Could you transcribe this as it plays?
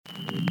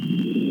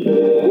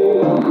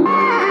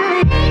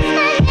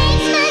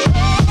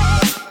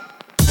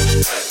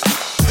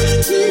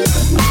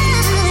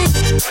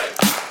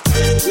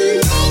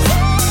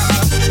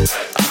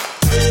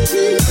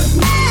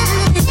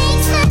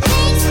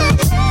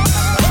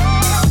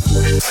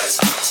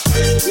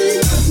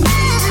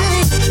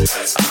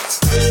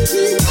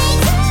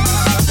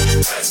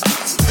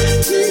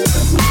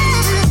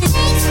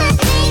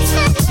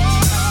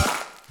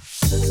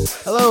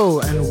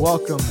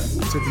welcome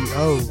to the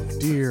Oh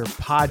Dear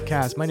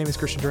Podcast. My name is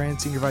Christian Duran,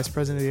 Senior Vice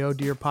President of the Oh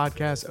Dear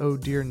Podcast, Oh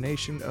Dear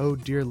Nation, Oh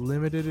Dear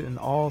Limited, and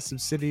all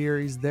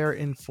subsidiaries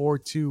therein for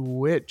to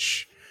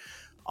which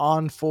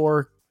on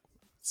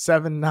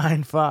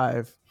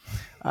 4795.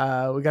 We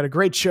got a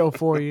great show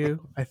for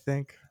you, I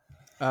think.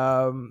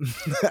 I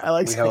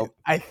like we saying, hope.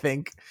 I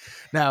think.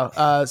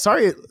 Now,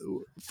 sorry.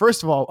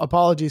 First of all,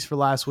 apologies for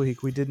last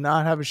week. We did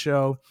not have a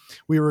show.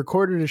 We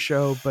recorded a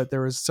show, but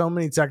there was so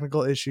many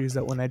technical issues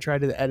that when I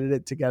tried to edit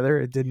it together,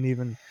 it didn't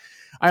even.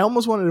 I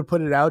almost wanted to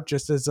put it out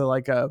just as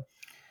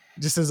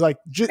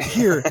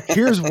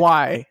here's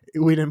why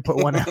we didn't put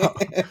one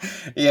out.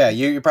 Yeah,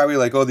 you're probably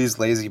like, oh, these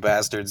lazy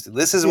bastards.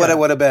 This is what it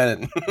would have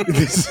been.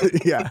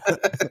 Yeah.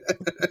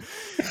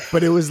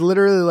 But it was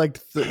literally like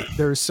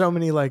there were so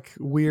many like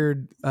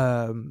weird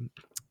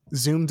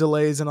Zoom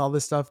delays and all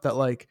this stuff that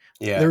like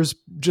there's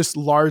just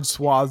large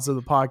swaths of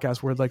the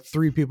podcast where like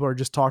three people are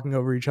just talking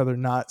over each other,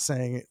 not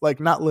saying, like,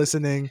 not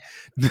listening,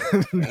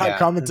 not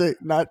commenting,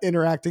 not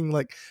interacting,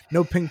 like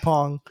no ping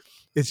pong.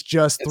 It's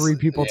just three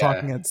people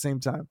talking at the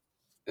same time.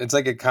 It's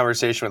like a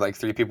conversation with like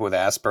three people with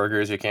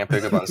Asperger's. You can't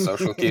pick up on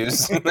social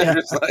cues. They're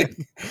just like,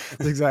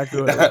 that's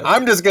exactly what it was.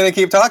 I'm just going to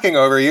keep talking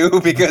over you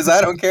because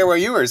I don't care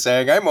what you were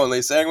saying. I'm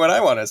only saying what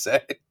I want to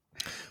say.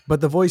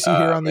 But the voice you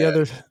hear on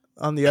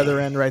the other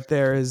end right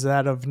there is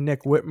that of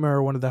Nick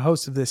Whitmer, one of the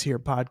hosts of this here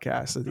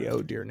podcast of the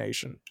Oh Dear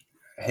Nation.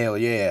 Hell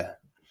yeah.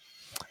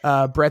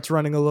 Brett's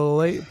running a little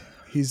late.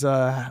 He's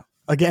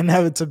again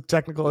having some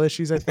technical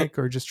issues, I think,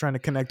 or just trying to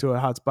connect to a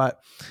hotspot.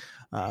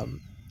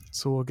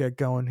 So we'll get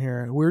going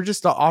here. We were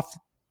just off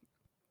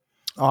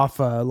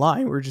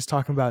line. We were just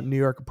talking about New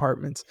York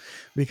apartments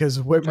because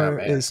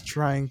Whitmer is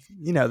trying,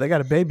 they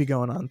got a baby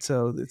going on.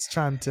 So it's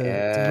time to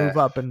move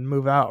up and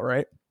move out,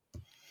 right?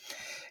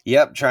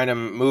 Yep. Trying to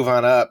move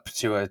on up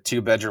to a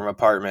 2-bedroom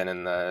apartment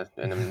in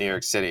New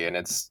York City. And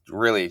it's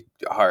really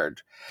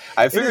hard.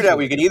 I figured out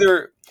we can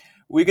either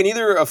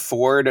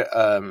afford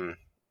a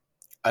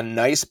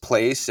nice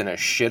place in a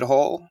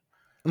shithole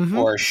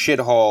or a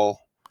shithole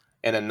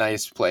in a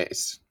nice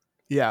place.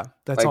 Yeah,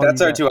 that's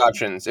our two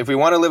options. If we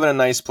want to live in a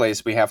nice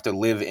place, we have to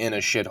live in a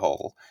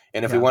shithole.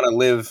 And if we want to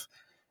live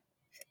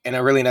in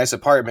a really nice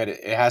apartment,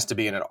 it has to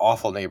be in an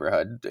awful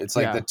neighborhood. It's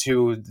like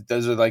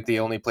those are like the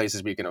only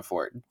places we can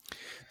afford.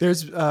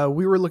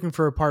 We were looking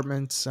for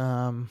apartments.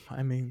 I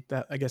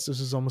guess this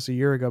was almost a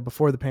year ago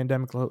before the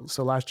pandemic.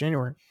 So last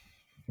January,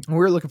 and we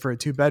were looking for a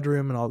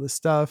 2-bedroom and all this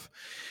stuff.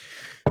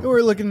 And we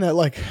were looking at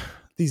like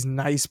these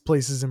nice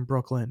places in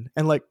Brooklyn,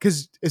 and like,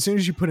 because as soon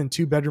as you put in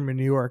 2-bedroom in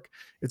New York,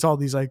 it's all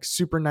these like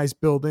super nice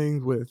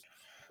buildings with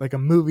like a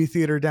movie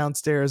theater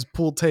downstairs,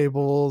 pool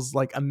tables,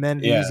 like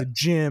amenities, a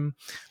gym.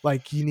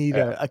 Like you need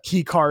a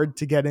key card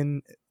to get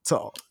in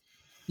to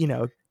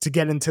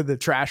get into the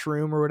trash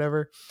room or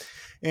whatever.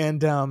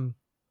 And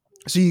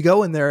so you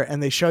go in there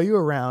and they show you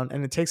around,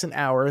 and it takes an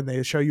hour, and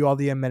they show you all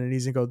the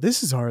amenities and go,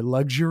 this is our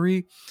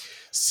luxury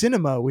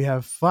cinema. We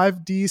have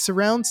 5D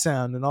surround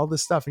sound and all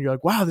this stuff. And you're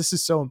like, wow, this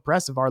is so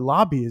impressive. Our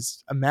lobby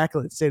is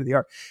immaculate, state of the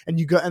art. And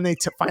you go and they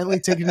finally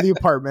take you to the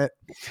apartment,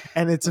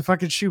 and it's a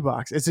fucking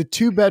shoebox. It's a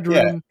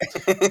 2-bedroom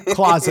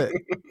closet.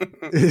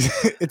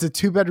 It's a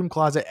 2-bedroom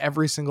closet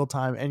every single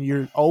time. And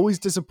you're always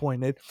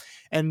disappointed.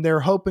 And they're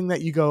hoping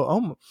that you go,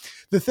 oh,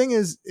 the thing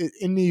is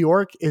in New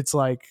York, it's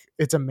like,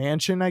 it's a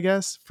mansion, I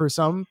guess, for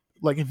some.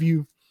 Like if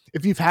you've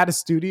had a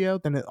studio,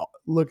 then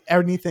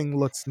anything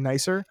looks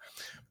nicer.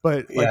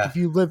 But like if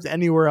you lived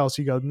anywhere else,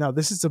 you go, no,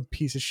 this is a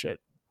piece of shit.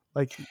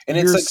 Like, and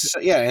it's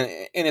like,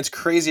 and it's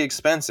crazy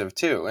expensive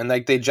too. And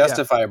like they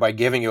justify it by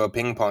giving you a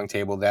ping pong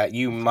table that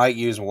you might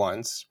use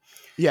once.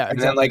 Yeah, and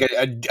then like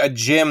a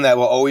gym that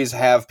will always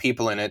have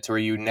people in it to where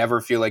you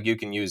never feel like you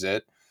can use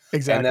it.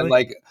 Exactly. And then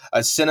like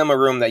a cinema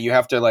room that you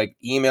have to like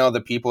email the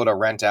people to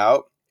rent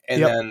out.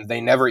 And then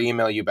they never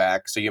email you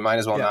back, so you might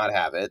as well not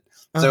have it.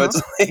 So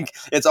it's like,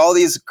 it's all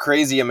these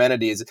crazy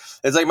amenities.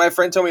 It's like my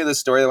friend told me this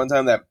story one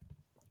time that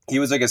he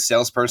was like a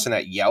salesperson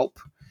at Yelp.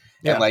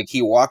 And like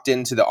he walked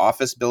into the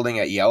office building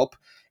at Yelp,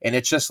 and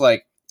it's just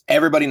like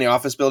everybody in the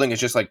office building is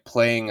just like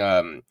playing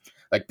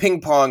like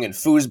ping pong and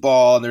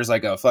foosball, and there's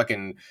like a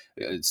fucking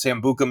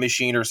Sambuca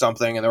machine or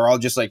something, and they're all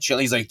just like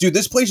chilling. He's like, dude,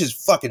 this place is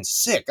fucking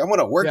sick. I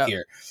want to work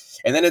here.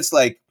 And then it's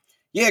like,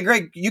 yeah,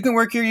 great. You can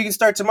work here. You can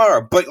start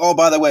tomorrow. But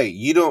by the way,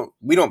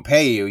 we don't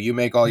pay you. You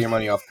make all your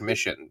money off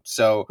commission.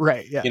 So,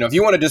 if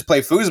you want to just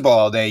play foosball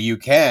all day, you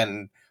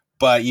can,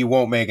 but you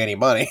won't make any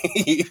money.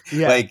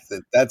 Like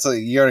that's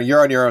you're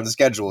on your own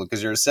schedule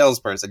because you're a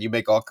salesperson. You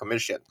make all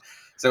commission.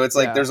 So it's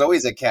like there's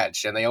always a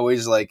catch, and they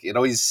always like it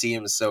always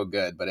seems so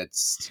good, but it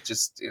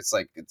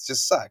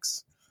just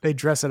sucks. They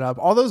dress it up.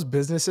 All those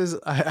businesses,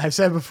 I've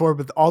said before,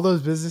 but all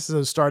those businesses,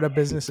 those startup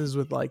businesses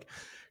with like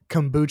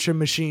kombucha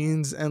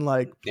machines and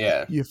like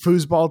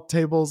foosball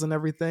tables and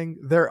everything,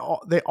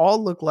 they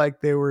all look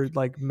like they were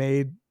like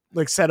made,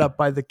 like set up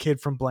by the kid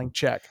from Blank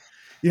Check.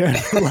 Yeah,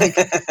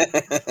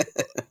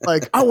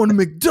 like I want a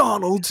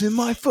McDonald's in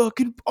my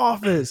fucking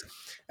office.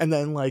 and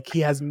then like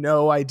he has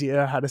no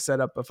idea how to set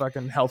up a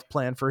fucking health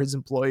plan for his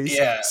employees.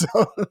 Yeah.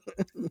 So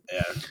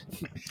Yeah.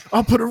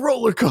 I'll put a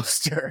roller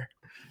coaster.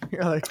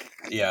 You're like,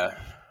 Yeah.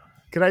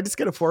 can I just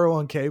get a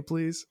 401k,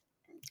 please?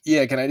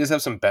 Yeah. Can I just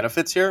have some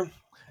benefits here?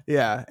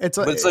 Yeah, it's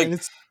But it's like, no,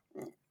 sorry,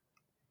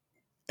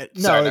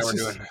 it's now we're just,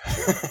 doing.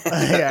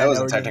 yeah, That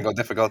wasn't technical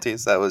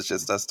difficulties. That was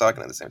just us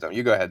talking at the same time.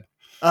 You go ahead.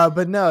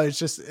 but no,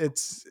 it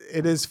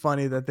is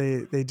funny that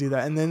they do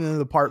that. And then in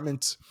the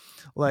apartments,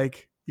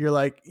 like you're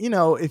like,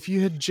 if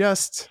you had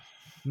just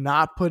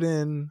not put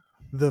in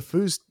the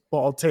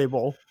foosball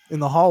table in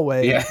the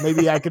hallway,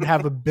 maybe I could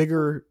have a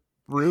bigger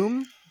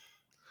room.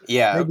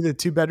 Yeah, maybe the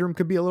 2-bedroom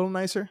could be a little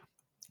nicer.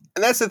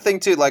 And that's the thing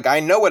too. Like, I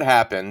know what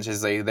happens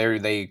is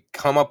they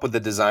come up with the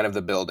design of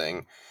the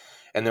building,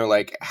 and they're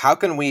like, how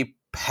can we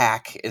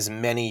pack as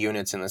many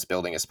units in this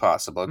building as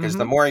possible? Because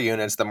the more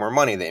units, the more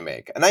money they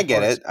make. And I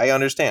get it. I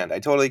understand. I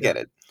totally get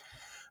it.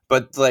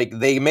 But like,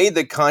 they made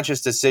the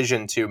conscious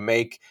decision to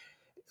make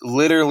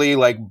literally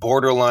like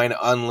borderline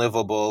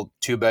unlivable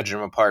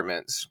 2-bedroom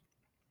apartments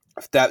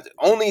that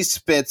only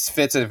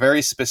fits a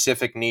very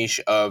specific niche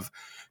of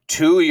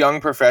 2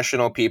 young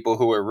professional people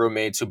who are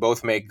roommates who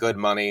both make good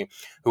money,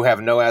 who have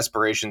no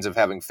aspirations of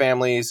having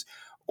families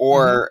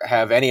or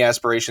have any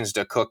aspirations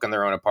to cook in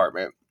their own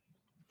apartment.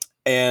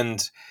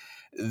 And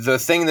the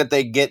thing that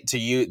they get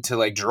to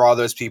like draw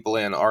those people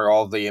in are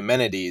all the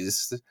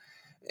amenities,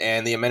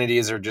 and the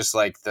amenities are just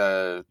like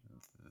the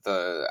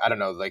I don't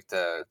know, like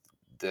the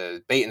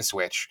bait and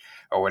switch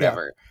or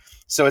whatever. Yeah.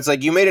 So it's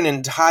like you made an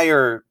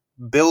entire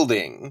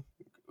building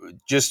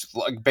just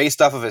like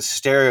based off of a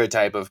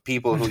stereotype of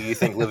people who you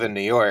think live in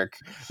New York.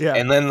 Yeah.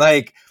 And then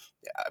like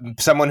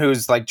someone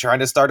who's like trying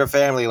to start a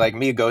family like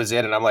me goes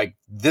in and I'm like,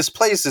 this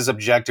place is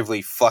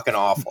objectively fucking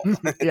awful.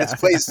 This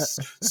place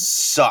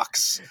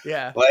sucks.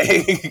 Yeah.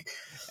 Like,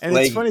 and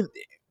it's funny.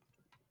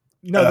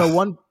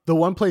 No, the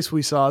one place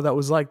we saw that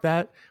was like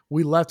that,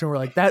 we left and we're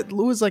like, that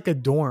was like a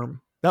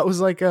dorm. That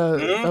was like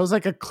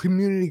a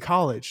community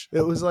college.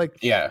 It was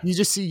like, you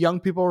just see young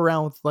people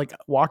around with like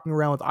walking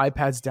around with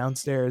iPads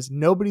downstairs.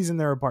 Nobody's in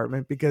their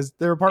apartment because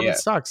their apartment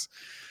sucks.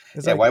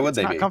 It's like, why would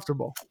they not be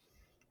comfortable?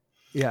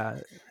 Yeah.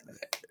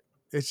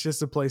 It's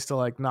just a place to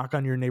like knock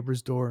on your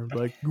neighbor's door and be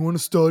like, you want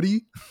to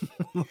study?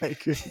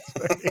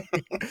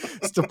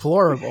 It's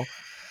deplorable.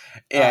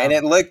 Yeah, and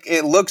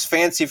it looks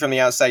fancy from the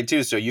outside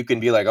too. So you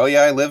can be like, oh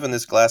yeah, I live in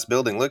this glass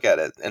building. Look at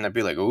it. And I'd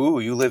be like, ooh,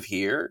 you live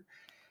here?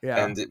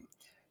 Yeah. And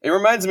it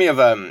reminds me of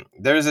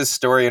there's this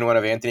story in one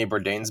of Anthony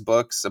Bourdain's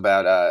books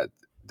about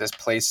this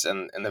place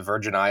in the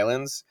Virgin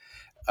Islands.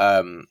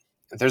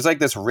 There's like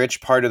this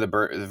rich part of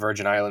the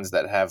Virgin Islands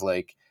that have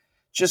like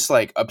just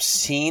like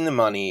obscene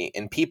money,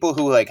 and people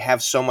who like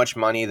have so much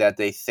money that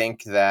they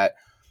think that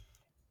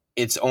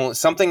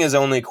something is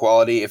only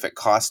quality if it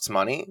costs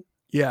money.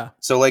 Yeah.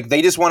 So like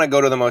they just want to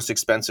go to the most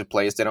expensive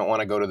place. They don't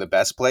want to go to the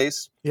best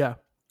place. Yeah.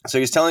 So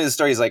he's telling the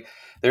story. He's like,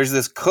 there's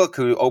this cook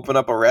who opened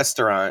up a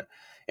restaurant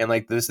in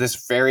like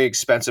this very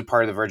expensive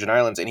part of the Virgin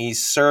Islands, and he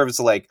serves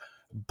like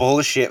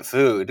bullshit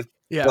food,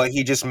 but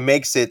he just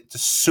makes it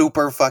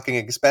super fucking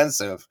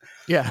expensive.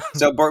 Yeah.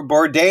 So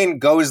Bourdain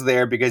goes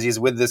there because he's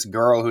with this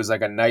girl who's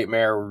like a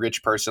nightmare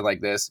rich person like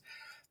this,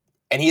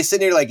 and he's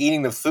sitting here like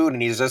eating the food,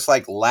 and he's just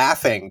like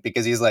laughing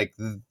because he's like,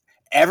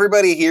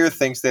 everybody here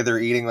thinks that they're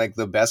eating like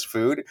the best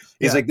food.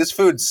 He's like, this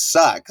food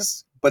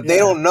sucks, but they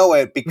don't know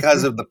it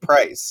because of the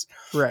price.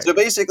 Right. So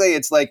basically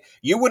it's like,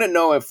 you wouldn't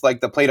know if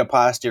like the plate of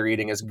pasta you're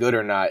eating is good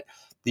or not.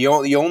 The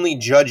only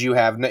judge you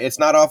have, it's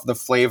not off the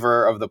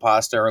flavor of the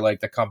pasta or like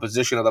the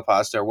composition of the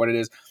pasta or what it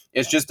is.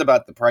 It's just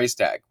about the price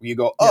tag. You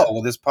go,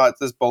 well, this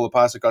bowl of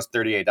pasta costs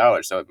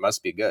 $38, so it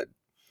must be good.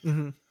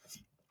 Mm-hmm.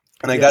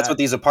 And like that's what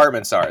these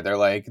apartments are.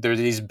 They're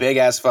these big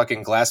ass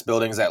fucking glass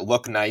buildings that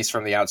look nice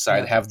from the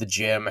outside, have the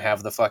gym,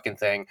 have the fucking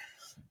thing,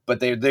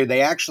 but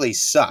they actually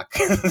suck.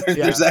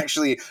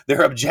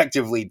 They're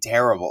objectively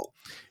terrible.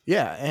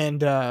 Yeah,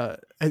 and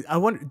I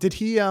wonder, did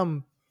he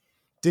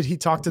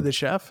talk to the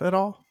chef at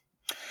all?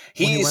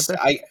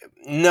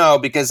 No,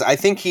 because I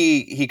think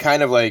he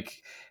kind of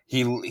like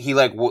he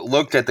like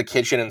looked at the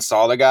kitchen and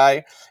saw the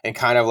guy and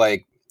kind of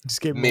like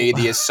made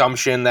the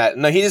assumption that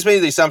he just made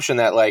the assumption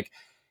that like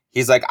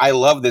he's like, I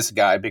love this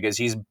guy because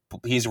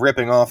he's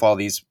ripping off all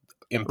these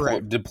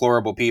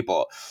deplorable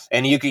people,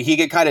 and he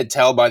could kind of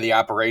tell by the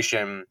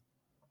operation,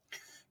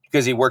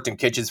 because he worked in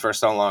kitchens for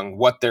so long,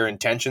 what their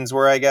intentions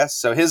were, I guess.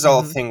 So his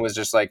whole thing was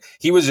just like,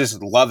 he was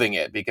just loving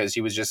it because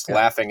he was just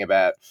laughing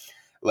about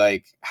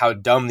like how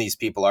dumb these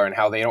people are and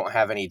how they don't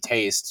have any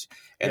taste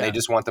and they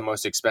just want the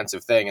most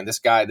expensive thing. And this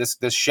guy, this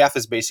chef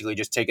is basically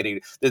just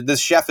this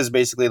chef is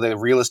basically the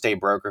real estate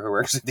broker who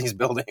works at these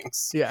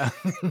buildings. Yeah.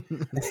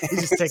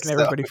 He's just taking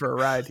everybody for a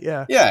ride.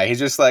 Yeah. Yeah. He's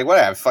just like,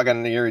 whatever,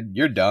 fucking,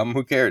 you're dumb.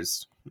 Who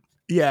cares?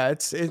 Yeah.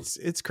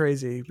 It's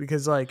crazy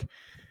because like,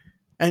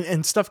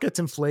 and stuff gets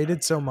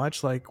inflated so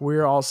much. Like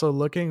we're also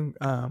looking,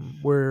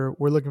 we're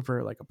looking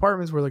for like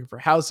apartments. We're looking for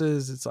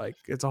houses. It's like,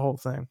 it's a whole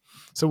thing.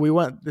 So we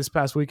went this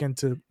past weekend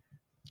to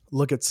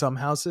look at some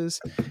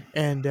houses,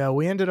 and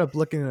we ended up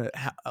looking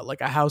at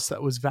like a house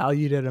that was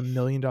valued at $1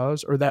 million,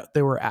 or that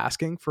they were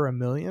asking for $1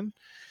 million.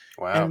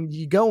 Wow. And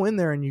you go in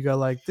there and you go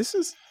like, this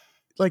is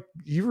like,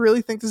 you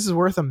really think this is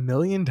worth $1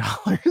 million,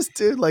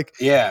 dude? Like,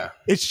 yeah,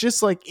 it's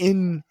just like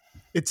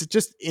it's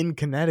just in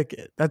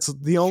Connecticut. That's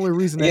the only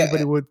reason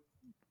anybody would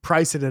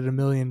price it at $1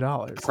 million.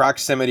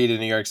 Proximity to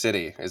New York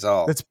City is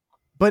all.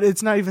 But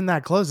it's not even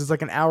that close. It's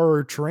like an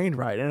hour train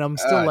ride, and I'm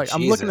still like,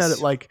 I'm looking at it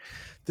like,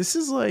 this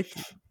is like,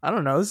 I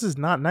don't know, this is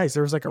not nice.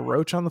 There was like a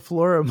roach on the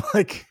floor. I'm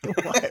like,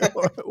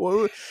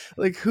 what,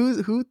 like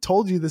who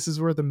told you this is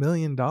worth $1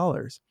 million?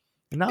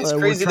 It's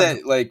crazy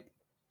that like,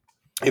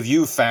 if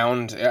you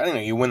found, I don't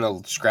know, you win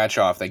the scratch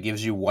off that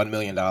gives you $1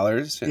 million.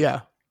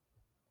 Yeah.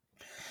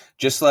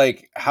 Just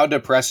like how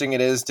depressing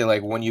it is to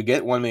like, when you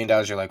get $1 million,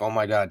 you're like, oh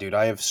my God, dude,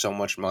 I have so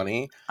much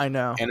money. I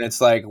know. And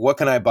it's like, what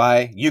can I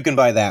buy? You can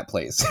buy that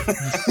place.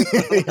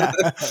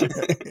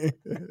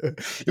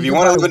 If you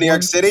want to live in New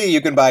York City, you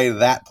can buy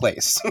that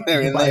place in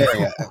the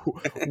area.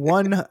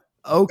 One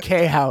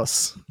okay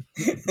house.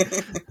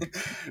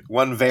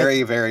 One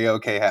very, very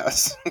okay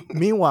house.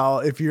 Meanwhile,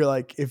 if you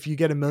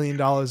get $1 million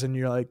and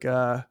you're like,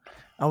 I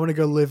want to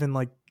go live in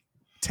like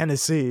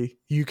Tennessee,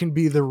 you can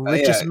be the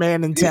richest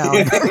man in town.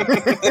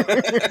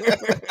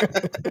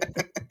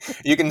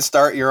 You can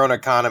start your own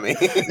economy.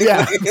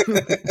 Yeah.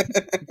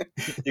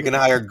 You can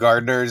hire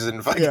gardeners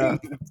and fucking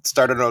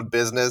start an own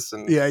business.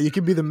 And yeah, you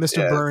can be the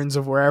Mr. Burns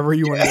of wherever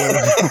you want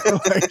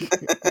to live.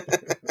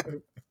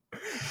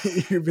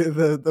 You'd be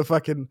the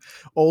fucking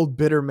old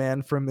bitter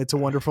man from It's a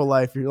Wonderful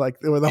Life. You're like,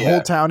 where the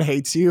whole town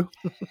hates you.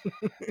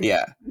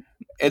 Yeah.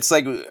 It's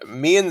like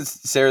me and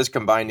Sarah's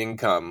combined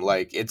income.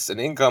 Like, it's an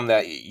income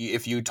that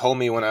if you told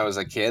me when I was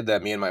a kid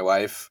that me and my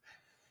wife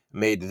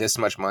made this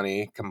much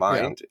money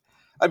combined,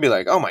 I'd be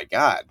like, oh my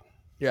God.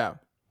 Yeah.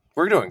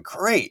 We're doing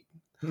great.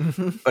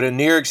 But in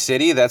New York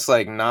City, that's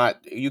like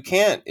you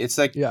can't. It's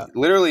like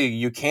literally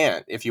you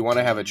can't. If you want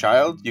to have a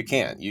child, you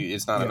can't.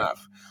 It's not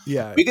enough.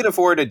 Yeah. We could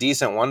afford a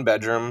decent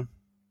 1-bedroom,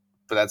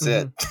 but that's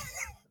it.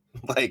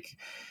 Like,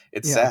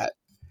 it's sad.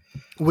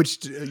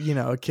 Which,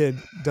 a kid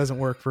doesn't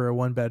work for a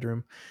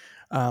 1-bedroom.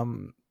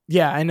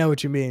 Yeah, I know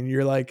what you mean.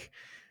 You're like,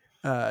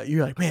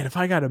 man, if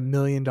I got $1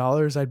 million,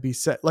 I'd be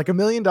set. Like $1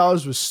 million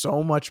was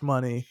so much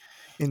money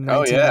in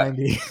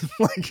 1990.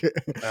 Oh my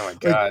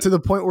God. Like, to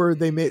the point where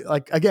they made,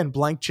 like, again,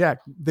 Blank Check.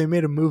 They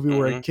made a movie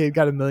where a kid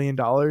got $1 million,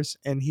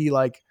 and he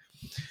like,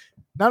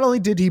 not only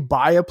did he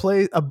buy a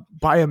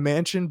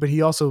mansion, but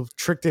he also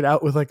tricked it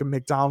out with like a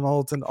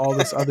McDonald's and all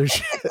this other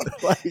shit.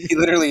 Like, he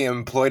literally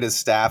employed a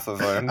staff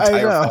of an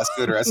entire fast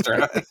food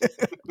restaurant,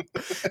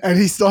 and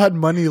he still had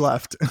money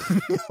left.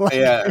 Like,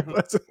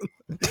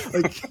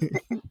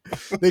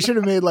 they should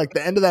have made like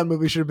the end of that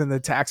movie should have been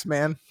the tax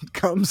man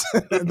comes,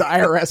 and the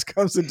IRS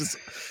comes and just,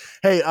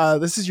 hey,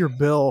 this is your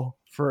bill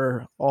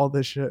for all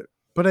this shit,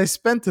 but I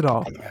spent it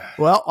all.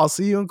 Well, I'll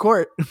see you in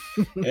court.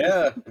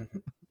 Yeah.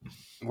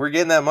 We're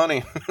getting that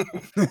money.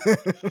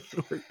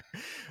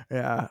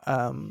 Yeah.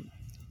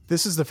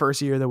 This is the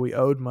first year that we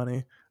owed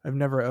money. I've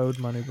never owed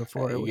money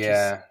before.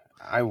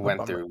 I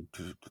went through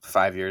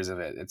 5 years of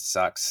it. It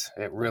sucks.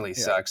 It really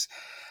sucks.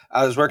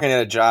 I was working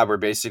at a job where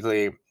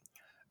basically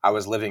I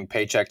was living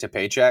paycheck to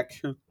paycheck,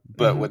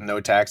 but with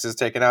no taxes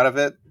taken out of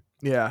it.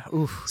 Yeah.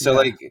 Oof, so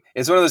like,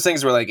 it's one of those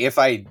things where like, if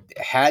I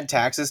had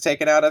taxes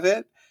taken out of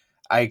it,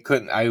 I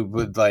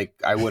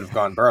would have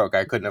gone broke.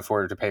 I couldn't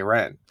afford to pay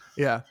rent.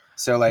 Yeah.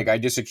 So like, I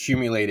just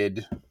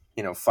accumulated,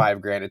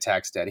 $5,000 of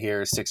tax debt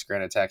here,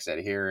 $6,000 of tax debt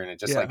here. And it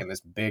just like in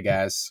this big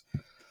ass,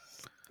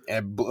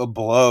 and it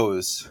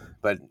blows,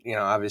 but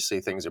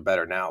obviously things are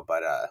better now,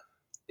 but,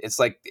 it's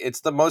like,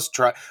 it's the most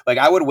like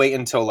I would wait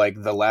until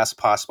like the last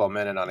possible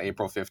minute on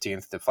April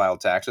 15th to file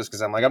taxes.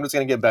 Cause I'm like, I'm just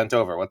going to get bent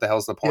over. What the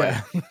hell's the point?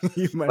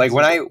 Yeah. Like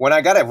when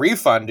I got a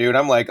refund, dude,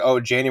 I'm like,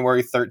 oh,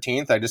 January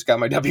 13th, I just got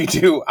my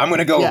W-2. I'm going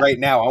to go right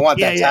now. I want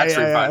that tax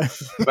refund.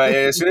 But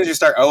as soon as you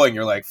start owing,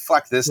 you're like,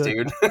 fuck this,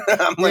 dude.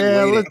 I'm like,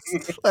 waiting.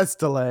 Let's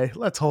delay.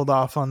 Let's hold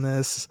off on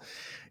this.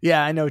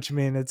 Yeah. I know what you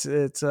mean. It's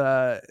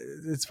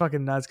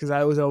fucking nuts. Cause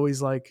I was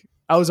always like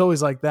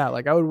that.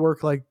 Like I would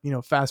work like,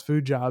 fast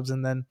food jobs.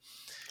 And then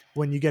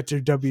when you get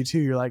your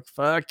W-2, you're like,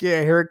 fuck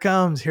yeah, here it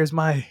comes. Here's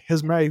my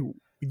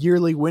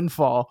yearly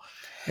windfall.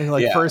 And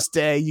like first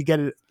day you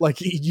get it,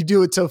 like you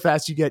do it so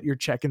fast, you get your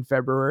check in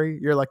February.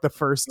 You're like the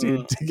first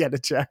dude to get a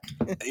check.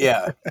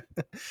 Yeah.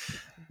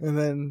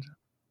 And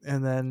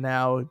then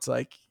now it's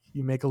like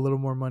you make a little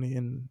more money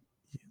and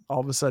all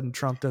of a sudden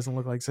Trump doesn't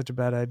look like such a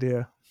bad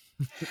idea.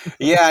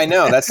 Yeah, I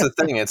know. That's the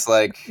thing. It's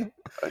like,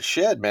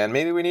 shit, man,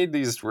 maybe we need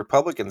these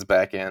Republicans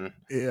back in.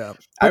 Yeah.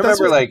 I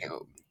remember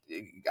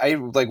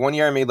one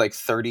year I made like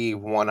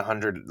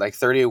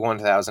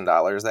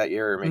 $31,000 that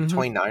year, or maybe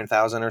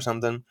 $29,000 or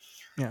something.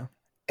 Yeah.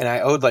 And I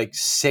owed like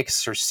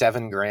 $6,000 or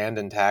 $7,000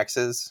 in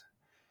taxes.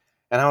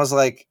 And I was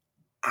like,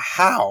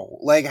 how?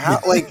 Like, how,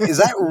 like, is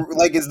my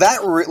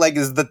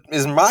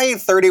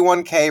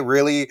 31K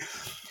really,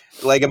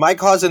 like, am I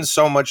causing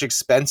so much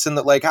expense in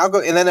the, like, how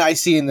go? And then I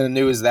see in the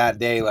news that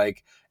day,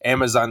 like,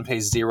 Amazon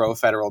pays 0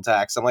 federal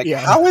tax. I'm like, Yeah.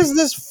 how is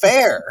this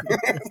fair?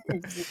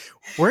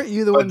 Weren't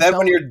you the But one? then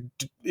when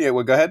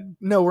well, go ahead.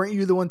 No, weren't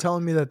you the one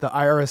telling me that the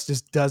IRS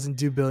just doesn't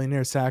do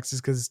billionaires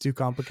taxes because it's too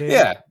complicated?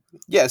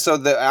 Yeah. So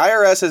the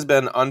IRS has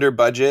been under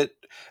budget.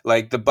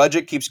 Like the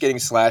budget keeps getting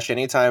slashed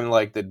anytime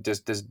like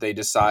they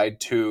decide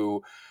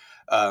to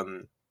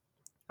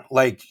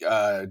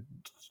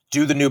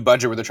do the new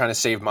budget where they're trying to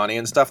save money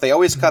and stuff. They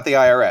always cut the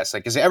IRS,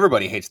 like, because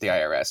everybody hates the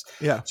IRS.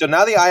 Yeah. So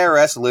now the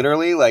IRS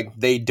literally, like,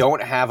 they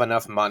don't have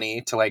enough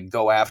money to like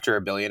go after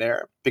a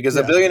billionaire because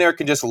a billionaire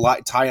can just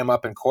tie him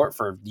up in court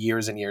for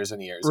years and years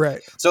and years.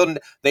 Right. So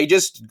they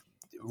just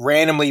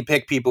randomly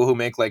pick people who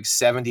make like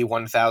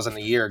 71,000 a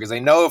year because they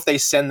know if they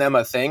send them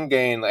a thing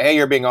going like, hey,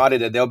 you're being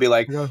audited, they'll be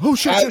like, oh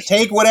shit,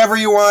 take whatever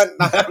you want.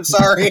 I'm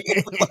sorry.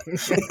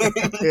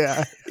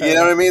 Yeah. You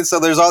know what I mean? So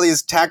there's all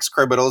these tax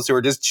criminals who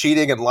are just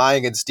cheating and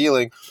lying and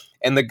stealing,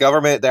 and the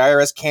government, the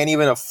IRS, can't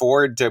even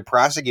afford to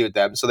prosecute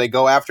them. So they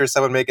go after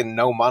someone making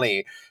no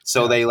money.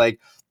 So they like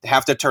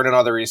have to turn in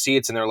all the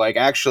receipts, and they're like,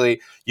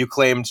 actually, you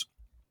claimed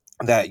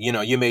that, you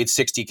know, you made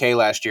 60K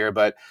last year,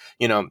 but,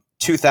 you know,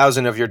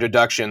 2,000 of your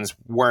deductions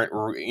weren't,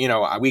 you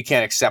know, we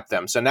can't accept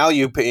them. So now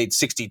you paid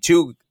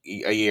 62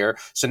 a year.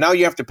 So now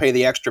you have to pay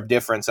the extra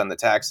difference on the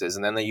taxes,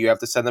 and then you have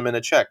to send them in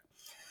a check.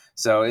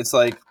 So it's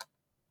like,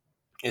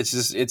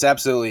 it's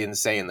absolutely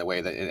insane the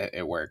way that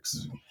it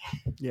works.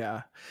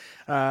 Yeah.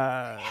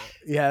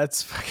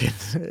 It's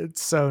fucking,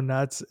 it's so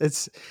nuts.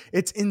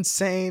 It's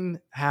insane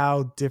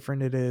how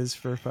different it is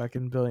for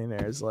fucking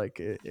billionaires.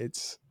 Like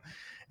it's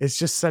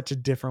just such a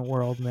different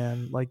world,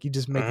 man. Like you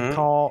just make a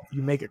call,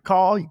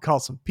 you call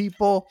some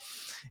people,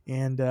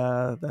 and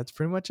that's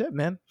pretty much it,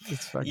 man.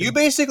 It's fucking... You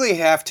basically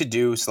have to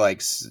do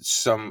like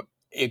some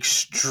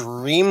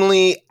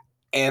extremely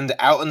and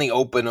out in the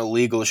open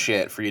illegal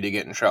shit for you to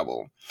get in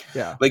trouble.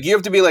 Yeah. Like you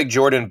have to be like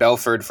Jordan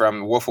Belfort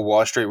from Wolf of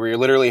Wall Street, where you're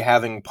literally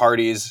having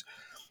parties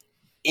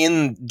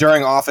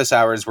during office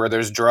hours where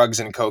there's drugs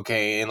and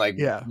cocaine, like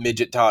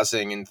midget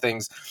tossing and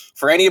things,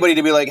 for anybody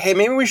to be like, hey,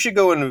 maybe we should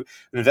go and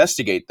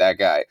investigate that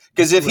guy.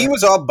 Because if he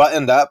was all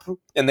buttoned up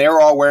and they were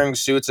all wearing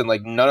suits and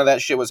like none of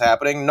that shit was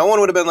happening, no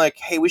one would have been like,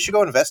 hey, we should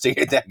go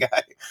investigate that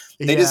guy.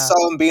 They just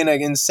saw him being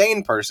an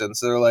insane person.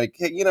 So they're like,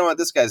 hey, you know what?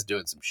 This guy's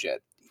doing some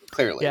shit.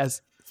 Clearly.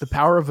 Yes. The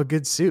power of a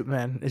good suit,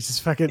 man. It's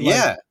just fucking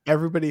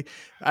everybody.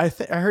 I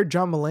heard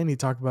John Mulaney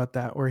talk about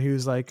that, where he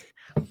was like,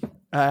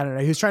 I don't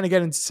know, he was trying to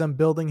get into some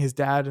building. His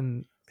dad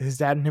and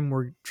him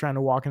were trying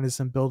to walk into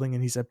some building,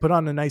 and he said, put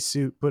on a nice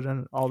suit, put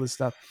on all this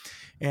stuff.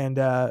 And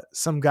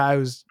some guy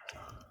was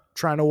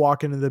trying to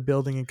walk into the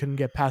building and couldn't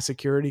get past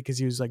security because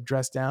he was like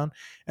dressed down.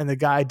 And the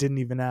guy didn't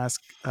even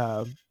ask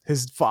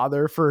his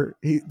father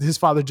his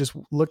father just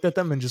looked at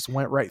them and just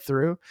went right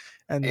through.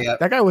 And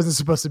that guy wasn't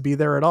supposed to be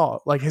there at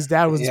all. Like his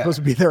dad wasn't supposed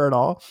to be there at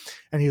all.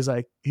 And he was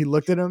like, he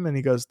looked at him and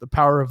he goes, the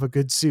power of a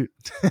good suit.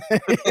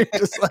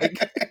 Just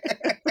like,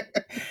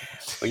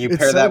 when you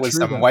pair that with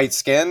some white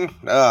skin,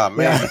 oh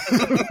man,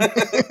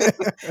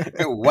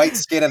 white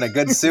skin and a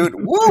good suit,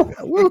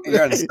 woo,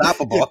 you're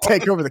unstoppable. You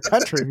take over the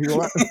country if you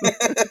want.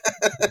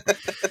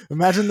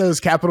 Imagine those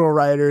Capitol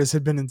rioters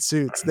had been in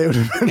suits; they would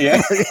have been,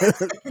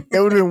 they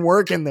would have been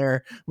working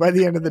there by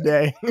the end of the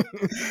day.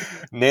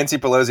 Nancy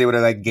Pelosi would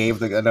have like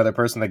gave another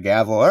person the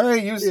gavel. All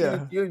right,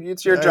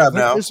 it's your job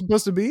now. You're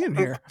supposed to be in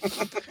here.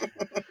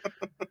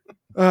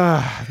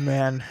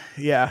 Man,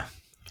 yeah.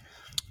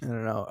 I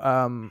don't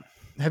know.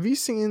 Have you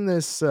seen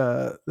this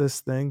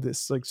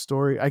like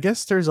story? I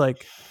guess there's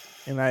like,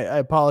 and I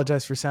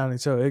apologize for sounding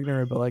so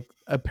ignorant, but like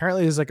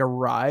apparently there's like a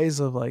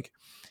rise of like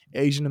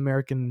Asian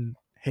American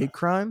hate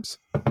crimes.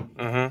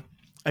 Mm-hmm.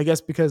 I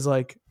guess because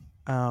like,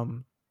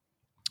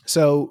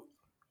 so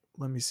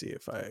let me see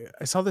if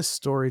I saw this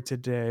story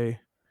today.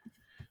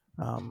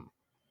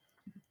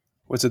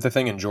 Was it the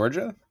thing in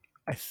Georgia?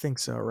 I think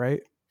so,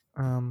 right?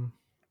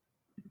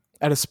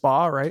 At a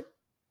spa, right?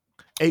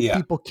 8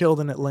 people killed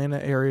in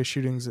Atlanta area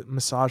shootings at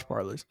massage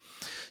parlors.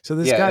 So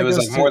this guy, it was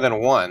like more than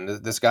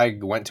one. This guy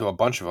went to a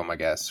bunch of them, I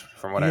guess,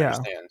 from what I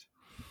understand.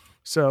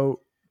 So,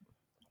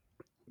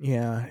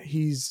 yeah,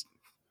 he's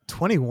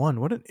 21.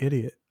 What an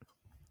idiot!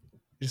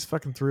 He just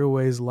fucking threw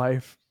away his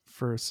life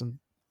for some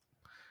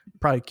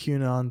probably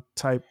QAnon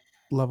type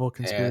level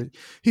conspiracy. Yeah.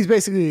 He's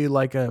basically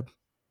like a,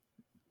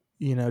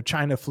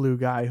 China flu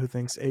guy who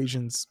thinks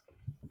Asians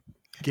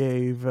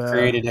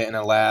created it in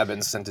a lab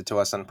and sent it to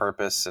us on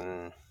purpose.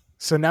 And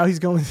so now he's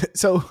going.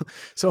 So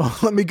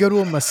let me go to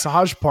a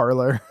massage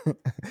parlor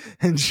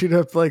and shoot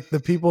up like the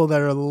people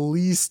that are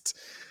least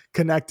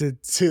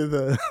connected to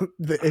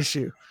the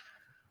issue.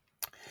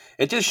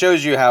 It just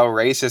shows you how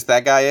racist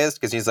that guy is,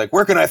 because he's like,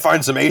 where can I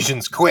find some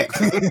Asians quick?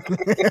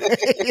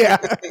 Yeah.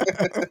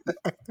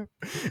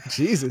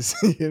 Jesus.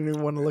 You didn't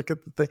even want to look at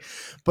the thing.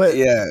 But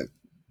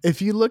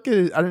if you look at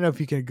it, I don't know if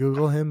you can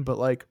Google him, but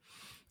like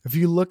if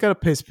you look at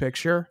his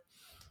picture,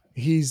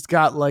 he's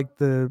got like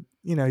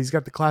he's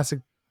got the classic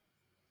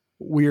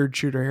weird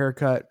shooter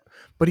haircut,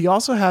 but he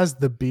also has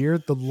the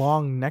beard, the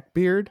long neck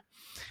beard.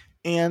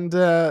 And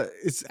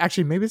it's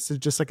actually, maybe it's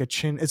just like a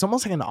chin. It's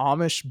almost like an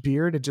Amish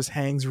beard. It just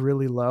hangs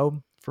really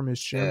low from his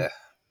gym. Yeah.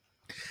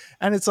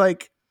 And it's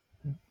like,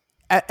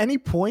 at any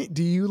point,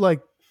 do you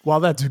like, while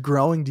that's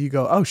growing, do you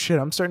go, oh shit,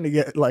 I'm starting to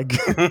get like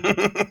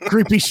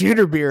creepy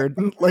shooter beard.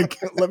 Like,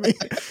 let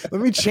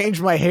me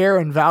change my hair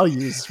and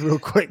values real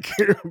quick.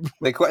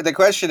 The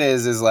question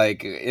is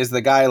like, is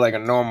the guy like a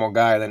normal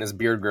guy? Then his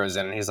beard grows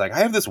in, and he's like, I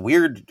have this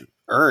weird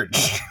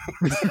urge.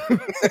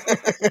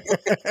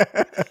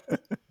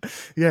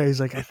 Yeah, he's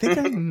like, I think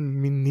I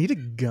need a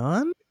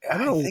gun. I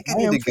don't know. I think I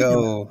need to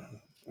go.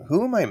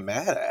 Who am I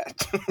mad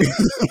at?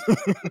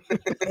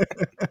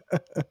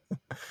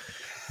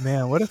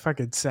 Man, what a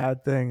fucking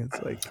sad thing.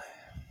 It's like,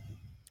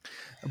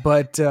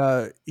 but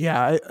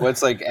yeah. Well,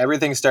 it's like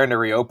everything's starting to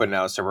reopen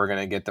now, so we're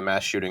gonna get the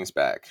mass shootings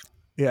back.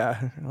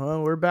 Yeah,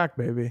 well, we're back,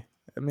 baby.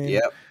 I mean,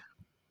 yep.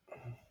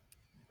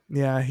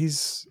 Yeah, he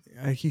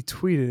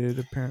tweeted it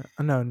apparently.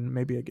 No,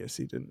 maybe I guess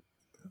he didn't.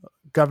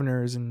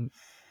 Governors and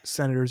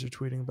senators are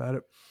tweeting about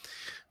it,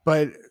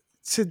 but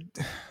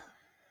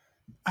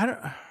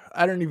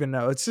I don't even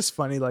know. It's just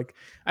funny. Like,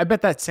 I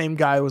bet that same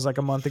guy was like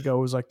a month ago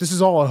was like, this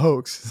is all a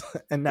hoax.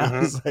 And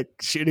now he's like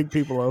shooting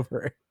people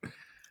over it.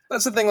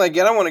 That's the thing. Like,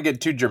 I don't want to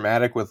get too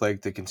dramatic with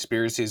like the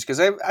conspiracies.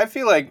 Cause I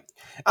feel like,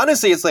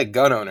 honestly, it's like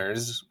gun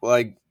owners.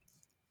 Like,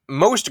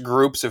 most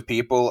groups of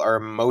people are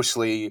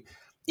mostly,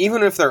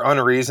 even if they're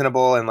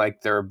unreasonable and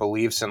like their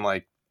beliefs and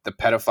like the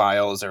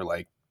pedophiles or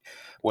like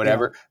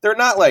whatever, they're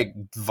not like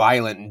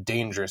violent and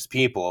dangerous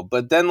people.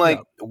 But then like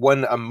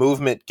when a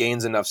movement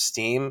gains enough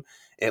steam,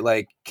 it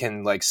like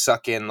can like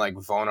suck in like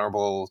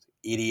vulnerable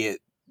idiot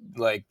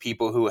like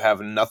people who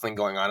have nothing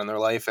going on in their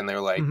life, and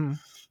they're like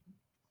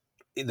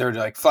they're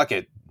like, fuck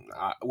it,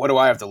 what do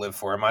I have to live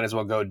for? I might as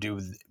well go do,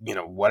 you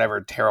know,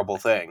 whatever terrible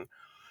thing.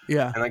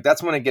 Yeah. And like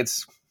that's when it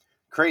gets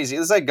crazy.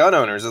 It's like gun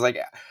owners. It's like,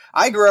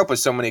 I grew up with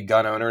so many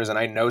gun owners, and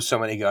I know so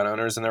many gun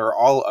owners, and they're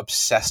all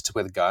obsessed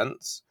with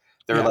guns.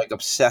 They're like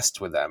obsessed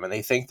with them, and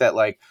they think that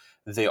like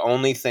the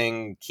only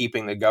thing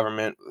keeping the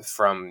government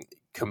from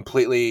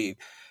completely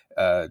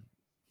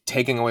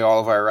taking away all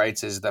of our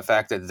rights is the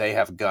fact that they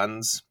have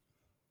guns.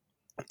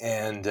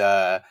 And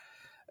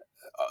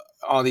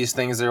all these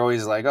things, they're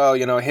always like, oh,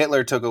 you know,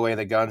 Hitler took away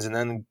the guns and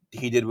then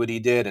he did what he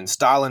did, and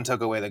Stalin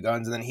took away the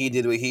guns and then he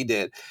did what he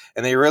did.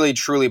 And they really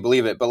truly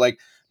believe it. But like,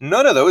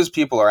 none of those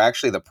people are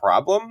actually the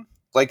problem.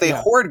 Like, they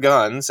hoard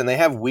guns and they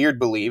have weird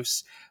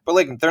beliefs, but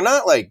like they're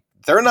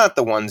not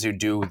the ones who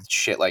do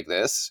shit like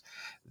this.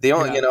 They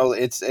only, you know,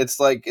 it's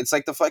like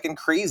the fucking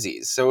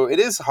crazies. So it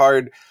is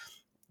hard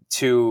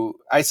to.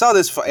 I saw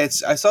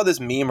this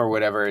meme or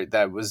whatever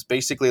that was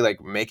basically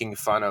like making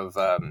fun of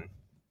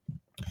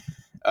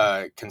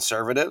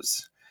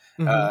conservatives,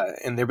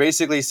 and they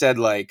basically said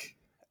like,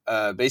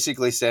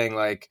 basically saying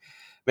like,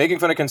 making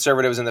fun of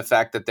conservatives and the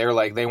fact that they're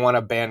like, they want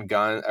to ban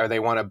they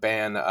want to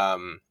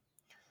ban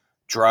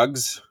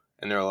drugs,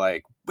 and they're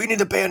like, we need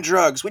to ban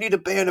drugs, we need to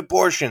ban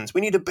abortions,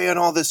 we need to ban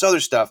all this other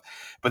stuff.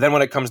 But then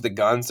when it comes to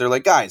guns, they're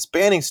like, guys,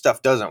 banning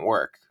stuff doesn't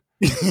work.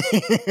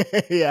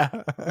 Yeah.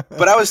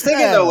 But I was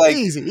thinking though, like,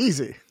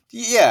 easy.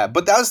 Yeah,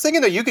 but I was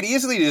thinking though, you could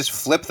easily just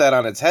flip that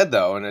on its head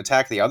though and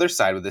attack the other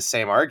side with the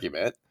same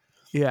argument.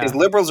 Yeah. Because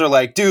liberals are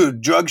like,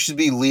 dude, drugs should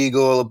be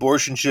legal,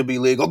 abortion should be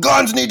legal,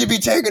 guns need to be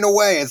taken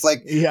away. It's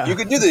like, you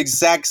could do the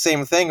exact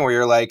same thing where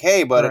you're like,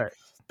 hey, but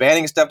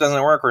banning stuff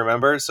doesn't work,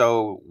 remember?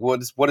 So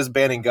what is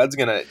banning guns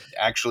gonna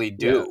actually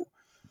do? Yeah.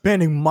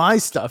 Banning my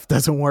stuff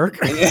doesn't work.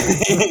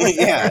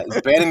 Yeah,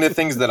 banning the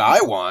things that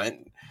I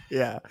want.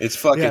 Yeah. It's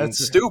fucking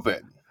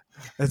stupid.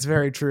 That's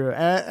very true.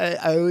 And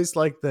I always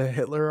like the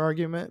Hitler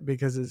argument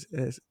because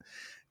it's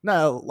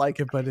not like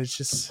it, but it's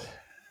just,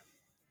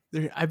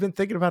 I've been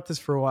thinking about this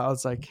for a while.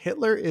 It's like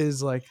Hitler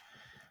is like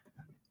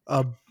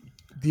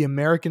the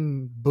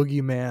American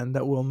boogeyman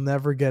that we'll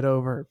never get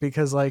over,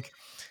 because like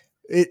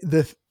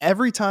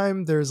every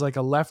time there's like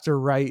a left or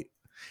right,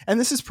 and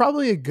this is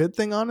probably a good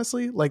thing,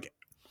 honestly, like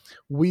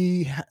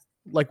we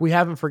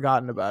haven't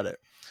forgotten about it.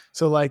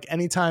 So like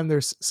anytime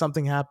there's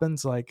something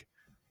happens, like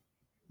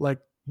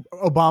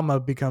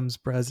Obama becomes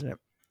president,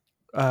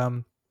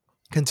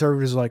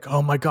 conservatives are like,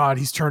 oh my God,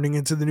 he's turning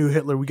into the new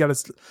Hitler, we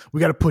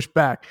gotta push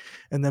back.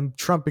 And then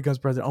Trump becomes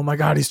president, oh my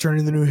God, he's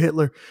turning the new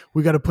Hitler,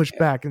 we gotta push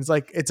back. And it's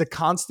like, it's a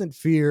constant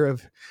fear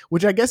of,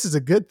 which I guess is a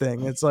good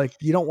thing. It's like,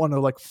 you don't want to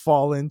like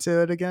fall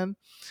into it again,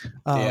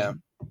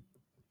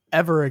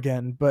 ever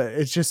again. But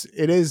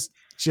it is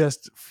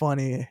just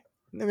funny.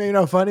 I mean,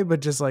 not funny, but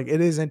just like, it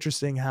is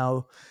interesting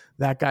how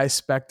that guy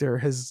Spectre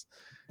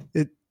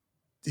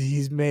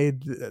he's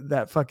made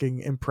that fucking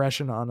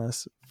impression on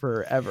us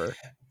forever.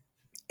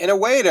 In a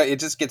way, it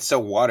just gets so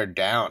watered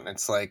down.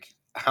 It's like,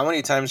 how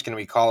many times can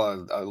we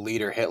call a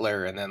leader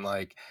Hitler and then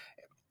like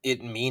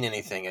it mean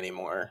anything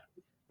anymore?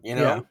 You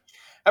know, yeah.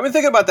 I've been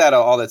thinking about that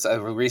all that's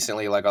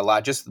recently, like a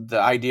lot. Just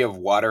the idea of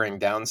watering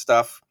down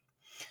stuff,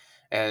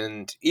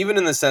 and even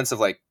in the sense of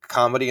like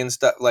comedy and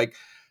stuff. Like,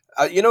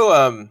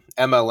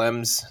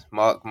 MLMs,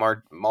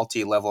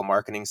 multi-level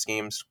marketing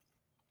schemes.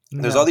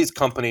 There's all these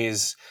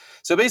companies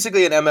So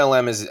basically, an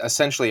MLM is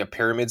essentially a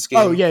pyramid scheme.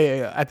 Oh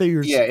yeah. I thought you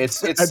were. Yeah,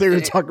 it's. I thought you were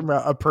talking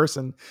about a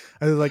person.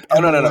 I was like, oh,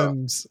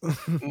 MLMs.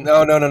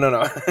 No.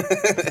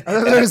 I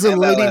thought there's a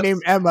lady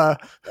named Emma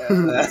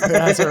who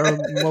has her own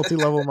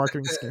multi-level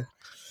marketing scheme.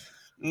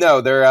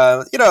 No,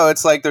 they're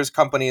it's like there's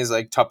companies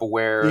like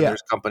Tupperware, and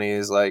there's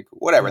companies like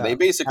whatever. They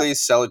basically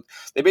sell.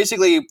 They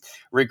basically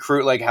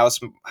recruit like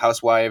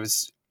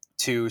housewives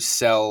to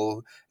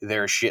sell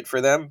their shit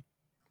for them.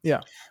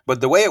 Yeah.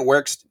 But the way it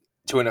works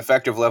to an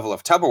effective level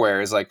of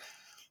Tupperware is like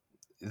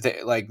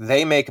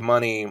they make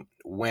money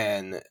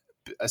when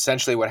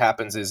essentially what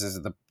happens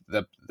is the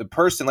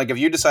person, like if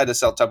you decide to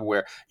sell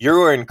Tupperware,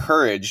 you're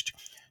encouraged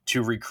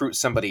to recruit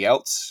somebody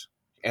else,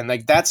 and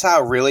like that's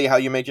how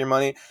you make your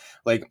money.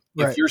 Like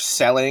if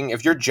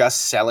you're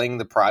just selling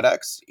the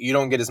products, you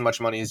don't get as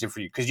much money as if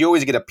you, because you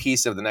always get a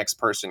piece of the next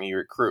person you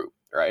recruit,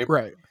 right?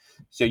 Right.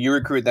 So you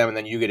recruit them and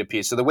then you get a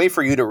piece. So the way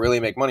for you to really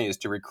make money is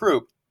to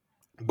recruit.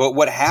 But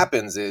what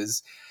happens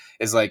is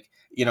like,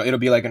 it'll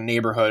be like a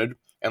neighborhood,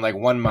 and like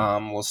one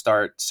mom will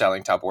start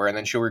selling Tupperware, and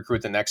then she'll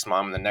recruit the next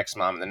mom and the next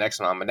mom and the next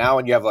mom. But now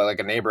when you have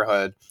like a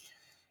neighborhood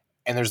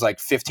and there's like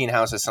 15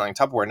 houses selling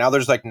Tupperware, now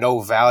there's like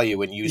no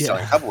value in you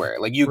selling Tupperware.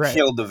 Like you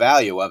killed the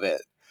value of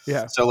it.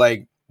 Yeah. So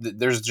like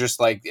there's just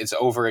like it's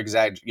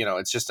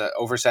it's just an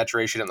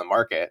oversaturation in the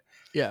market.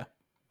 Yeah.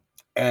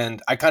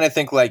 And I kind of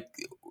think like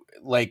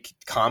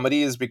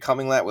comedy is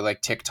becoming that with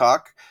like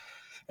TikTok,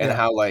 and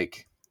how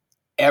like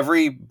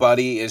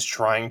everybody is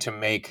trying to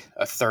make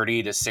a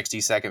 30 to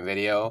 60 second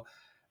video,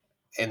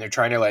 and they're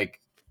trying to like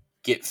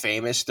get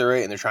famous through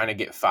it, and they're trying to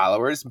get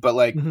followers, but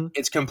like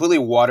it's completely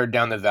watered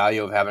down the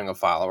value of having a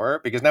follower,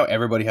 because now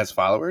everybody has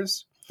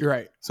followers.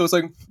 Right. So it's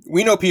like,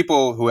 we know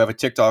people who have a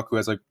TikTok who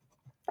has like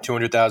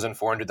 200,000,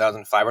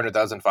 400,000,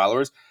 500,000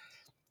 followers,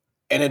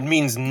 and it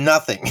means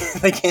nothing.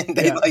 like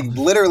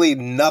literally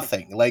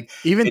nothing. Like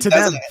even to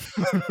them,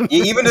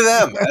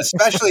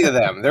 especially to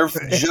them, they're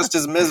just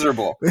as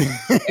miserable.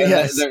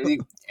 And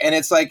and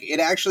it's like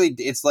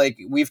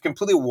we've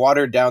completely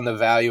watered down the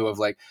value of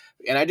like,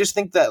 and I just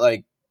think that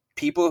like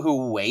people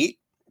who wait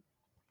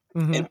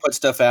and put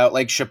stuff out,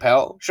 like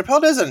Chappelle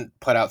doesn't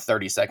put out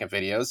 30-second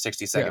videos,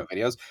 60-second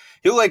videos.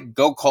 He'll like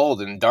go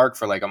cold and dark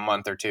for like a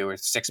month or two or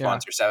 6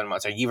 months or 7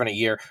 months or even a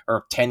year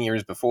or 10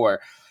 years before.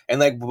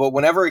 And like, but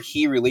whenever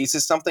he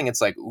releases something,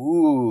 it's like,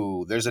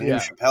 ooh, there's a new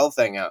Chappelle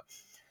thing out.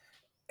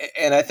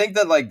 And I think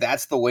that like,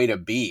 that's the way to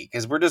be,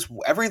 because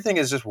everything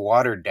is just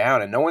watered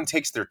down and no one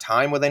takes their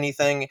time with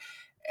anything.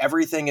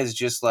 Everything is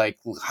just like,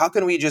 how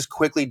can we just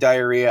quickly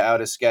diarrhea out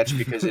a sketch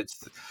because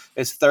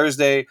it's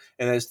Thursday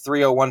and it's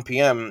 3:01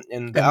 p.m.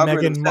 and the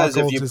algorithm says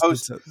if you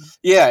post,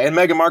 and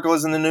Meghan Markle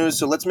is in the news,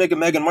 so let's make a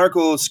Meghan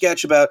Markle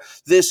sketch about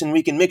this, and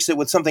we can mix it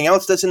with something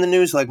else that's in the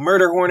news, like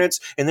murder hornets,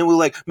 and then we'll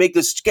like make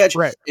this sketch,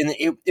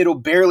 and it'll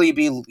barely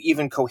be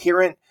even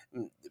coherent.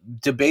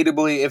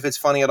 Debatably, if it's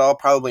funny at all,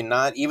 probably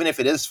not. Even if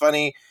it is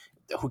funny,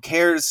 who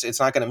cares? It's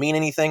not going to mean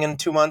anything in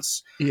 2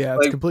 months. Yeah,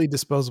 it's completely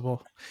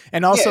disposable.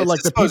 And also,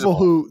 like the people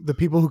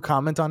who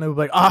comment on it will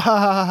be like,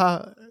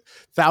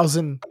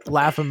 1,000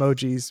 laugh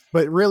emojis,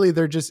 but really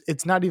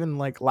it's not even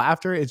like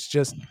laughter. It's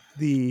just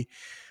the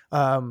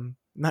the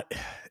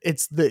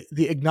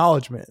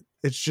acknowledgement.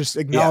 It's just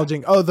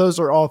acknowledging, oh, those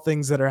are all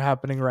things that are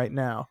happening right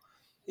now.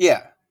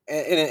 Yeah.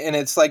 And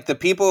it's like the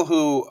people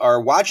who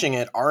are watching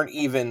it aren't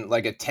even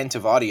like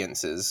attentive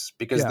audiences,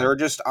 because they're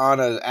just on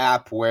an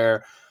app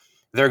where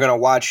they're going to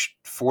watch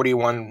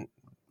 41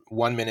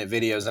 1-minute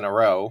videos in a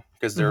row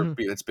because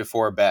it's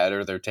before bed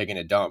or they're taking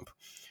a dump.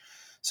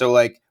 So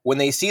like when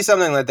they see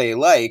something that they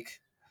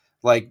like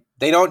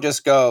they don't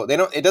just go,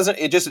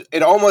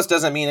 it almost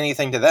doesn't mean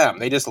anything to them.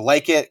 They just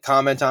like it,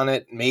 comment on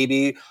it,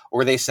 maybe,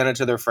 or they send it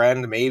to their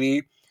friend,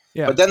 maybe.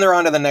 Yeah. But then they're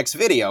on to the next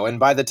video. And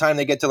by the time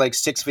they get to like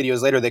 6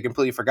 videos later, they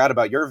completely forgot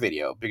about your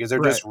video because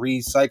they're just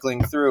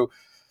recycling through.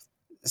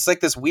 It's like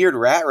this weird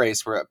rat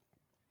race where,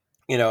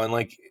 and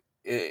like,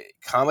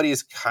 comedy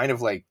is kind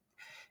of like,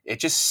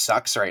 it just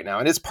sucks right now,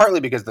 and it's partly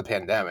because of the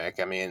pandemic.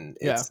 I mean,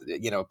 it's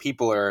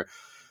people are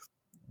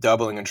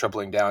doubling and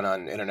tripling down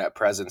on internet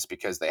presence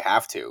because they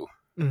have to.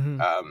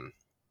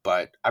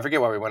 But I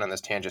forget why we went on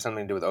this tangent.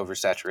 Something to do with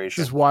oversaturation.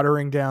 Just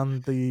watering down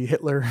the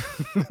Hitler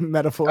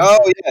metaphor. Oh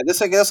yeah,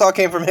 this all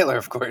came from Hitler,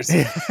 of course.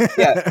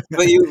 Yeah,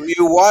 but you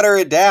water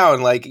it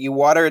down. Like you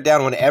water it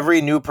down when every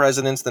new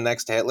president's the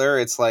next Hitler.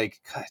 It's like,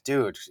 God,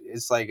 dude,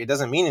 it's like it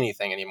doesn't mean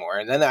anything anymore.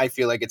 And then I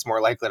feel like it's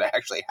more likely to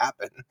actually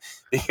happen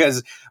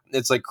because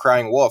it's like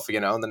crying wolf.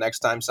 The next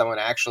time someone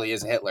actually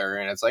is Hitler,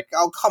 and it's like,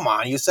 oh come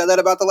on, you said that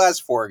about the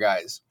last 4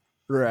 guys.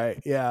 Right.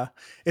 Yeah.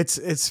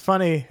 It's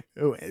funny.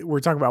 We're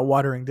talking about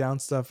watering down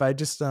stuff. I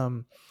just,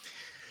 watering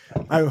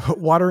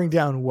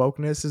down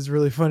wokeness is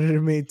really funny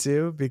to me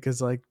too,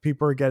 because like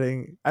people are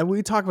getting,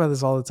 we talk about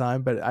this all the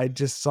time, but I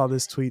just saw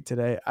this tweet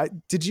today.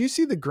 Did you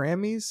see the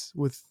Grammys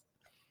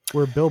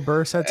where Bill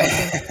Burr said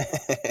something?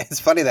 It's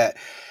funny that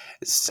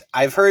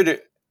I've heard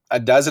a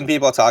dozen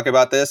people talk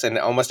about this, and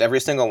almost every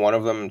single one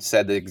of them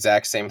said the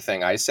exact same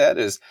thing I said,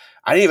 is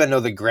I didn't even know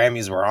the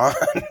Grammys were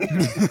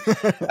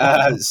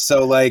on.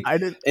 So like,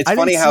 it's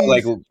funny how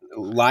like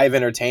live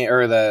entertain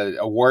or the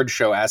award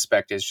show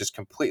aspect is just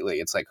completely,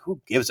 it's like, who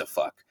gives a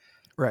fuck?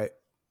 Right.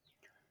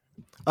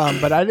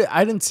 But I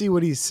didn't see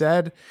what he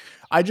said.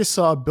 I just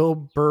saw Bill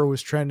Burr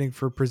was trending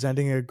for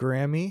presenting a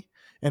Grammy,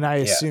 and I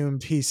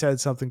assumed he said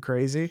something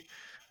crazy.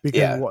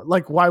 Because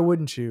why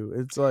wouldn't you?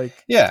 It's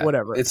like,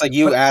 whatever. It's like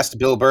you asked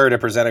Bill Burr to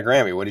present a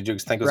Grammy. What did you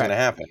think was going to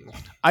happen?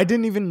 I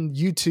didn't even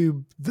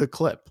YouTube the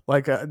clip.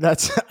 Like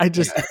that's I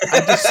just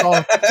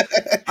saw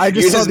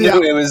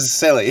it was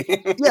silly.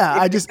 Yeah,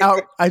 I just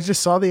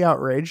saw the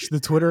outrage, the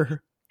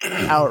Twitter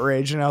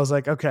outrage, and I was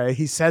like, okay,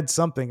 he said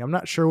something. I'm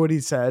not sure what he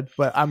said,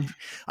 but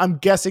I'm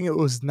guessing it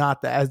was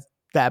not that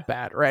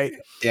bad, right?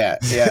 Yeah.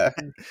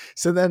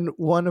 So then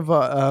one of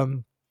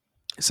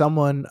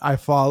someone I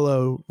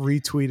follow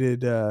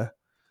retweeted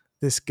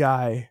this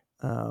guy,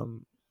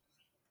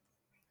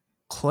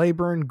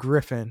 Claiborne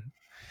Griffin.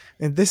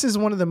 And this is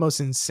one of the most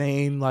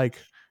insane, like,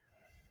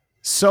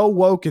 so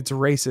woke it's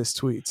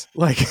racist tweets.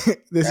 Like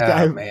this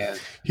guy, man.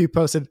 He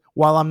posted,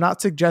 while I'm not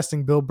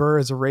suggesting Bill Burr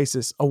is a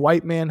racist, a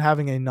white man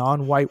having a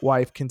non-white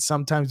wife can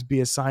sometimes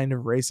be a sign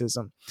of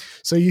racism.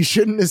 So you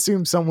shouldn't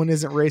assume someone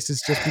isn't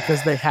racist just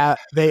because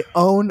they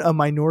own a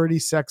minority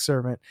sex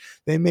servant.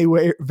 They may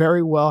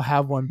very well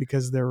have one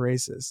because they're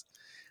racist.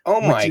 Oh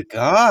my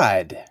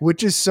God.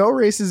 Which is so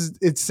racist.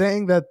 It's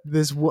saying that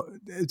it's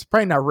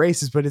probably not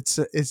racist, but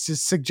it's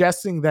just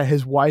suggesting that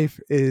his wife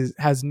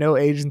has no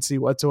agency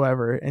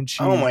whatsoever. And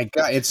oh my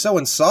God. It's so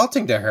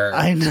insulting to her.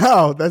 I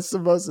know. That's the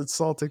most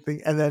insulting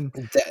thing. And then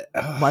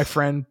my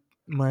friend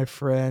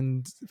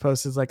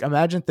posted, like,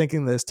 imagine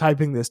thinking this,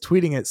 typing this,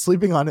 tweeting it,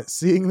 sleeping on it,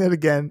 seeing it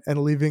again, and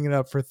leaving it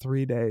up for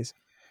 3 days.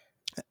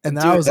 And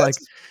then I was like,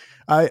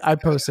 I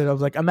posted, I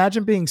was like,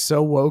 imagine being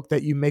so woke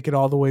that you make it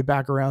all the way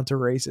back around to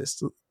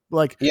racist.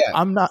 Like,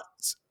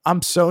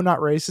 I'm so not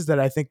racist that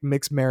I think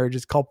mixed marriage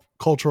is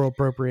cultural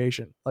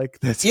appropriation. Like,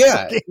 that's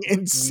fucking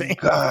insane.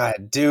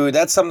 God, dude,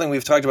 that's something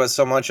we've talked about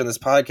so much on this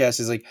podcast,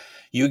 is like,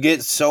 you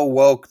get so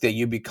woke that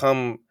you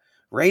become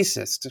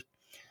racist.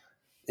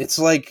 It's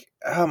like,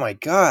 oh my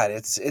God,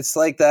 it's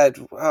like that.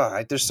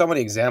 There's so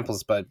many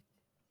examples, but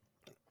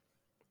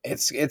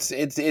it's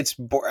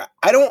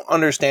I don't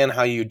understand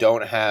how you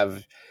don't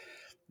have,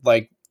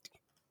 like,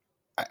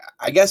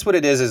 I guess what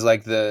it is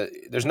like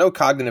there's no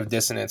cognitive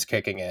dissonance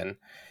kicking in,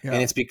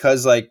 and it's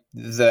because like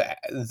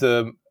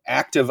the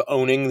act of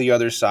owning the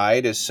other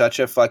side is such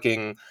a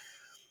fucking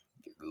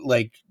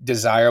like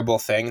desirable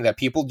thing that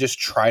people just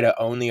try to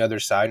own the other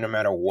side no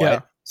matter what. Yeah.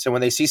 So when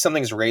they see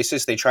something's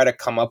racist, they try to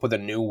come up with a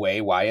new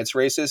way why it's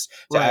racist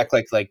to act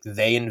like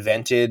they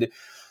invented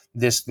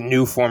this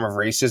new form of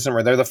racism,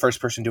 or they're the first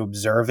person to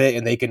observe it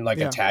and they can like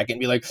attack it and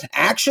be like,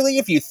 actually,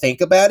 if you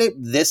think about it,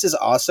 this is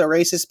also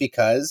racist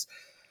because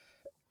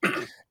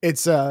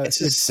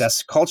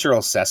it's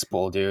cultural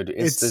cesspool, dude.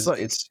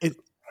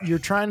 You're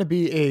trying to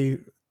be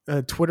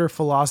a Twitter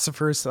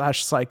philosopher /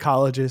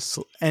 psychologist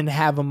and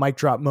have a mic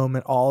drop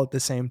moment all at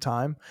the same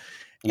time.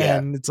 Yeah.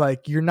 And it's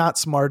like, you're not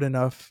smart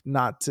enough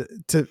not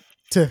to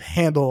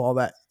handle all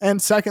that.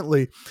 And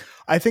secondly,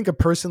 I think a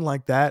person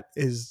like that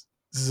this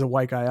is a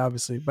white guy,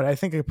 obviously, but I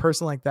think a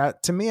person like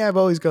that, to me, I've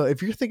always go,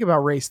 if you're thinking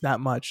about race that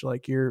much,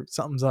 like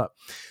something's up.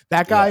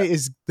 That guy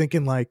is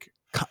thinking like,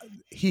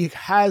 he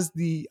has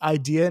the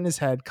idea in his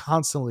head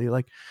constantly,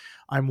 like,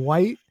 I'm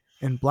white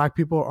and black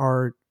people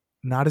are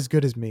not as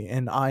good as me,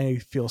 and I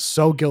feel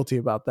so guilty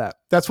about that.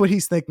 That's what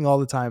he's thinking all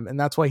the time, and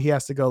that's why he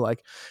has to go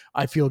like,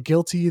 I feel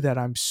guilty that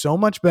I'm so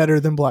much better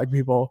than black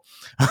people.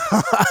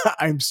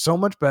 I'm so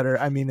much better.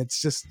 I mean,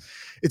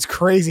 it's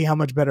crazy how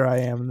much better I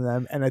am than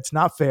them, and it's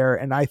not fair,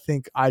 and I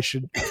think I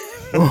should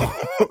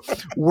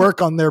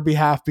work on their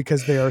behalf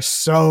because they are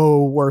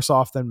so worse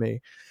off than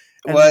me.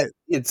 Well,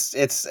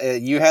 it's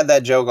you had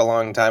that joke a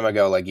long time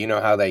ago, like, you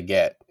know how they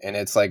get, and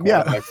it's like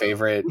one of my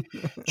favorite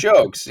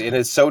jokes, and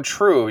it's so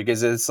true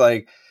because it's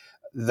like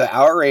the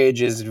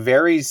outrage is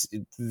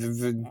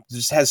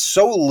just has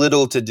so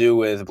little to do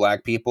with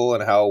black people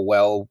and how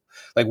well,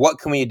 like, what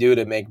can we do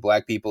to make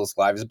black people's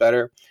lives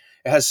better?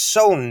 It has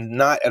so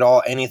not at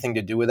all anything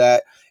to do with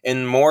that,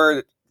 and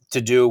more to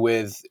do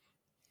with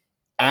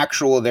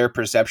their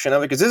perception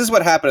of it. Because this is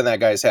what happened in that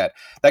guy's head.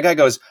 That guy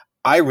goes,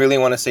 I really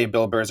want to say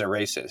Bill Burr's a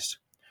racist,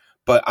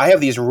 but I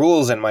have these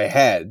rules in my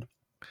head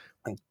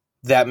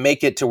that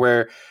make it to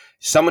where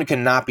someone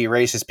cannot be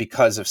racist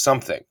because of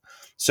something.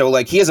 So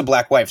like, he has a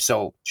black wife.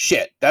 So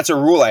shit, that's a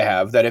rule I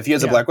have, that if he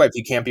has a black wife,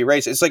 he can't be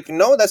racist. It's like,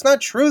 no, that's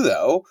not true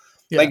though.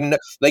 Yeah.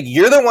 Like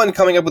you're the one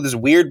coming up with this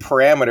weird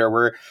parameter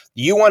where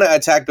you want to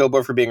attack Bill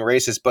Burr for being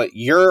racist, but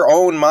your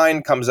own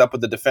mind comes up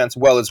with the defense,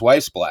 well, his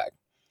wife's black.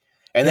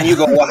 And then you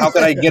go, well, how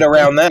can I get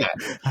around that?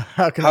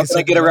 How can I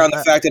get around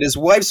the fact that his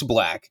wife's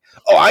black?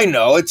 Oh, I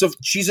know.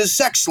 She's a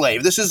sex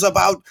slave. This is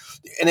about,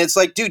 and it's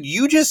like, dude,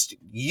 you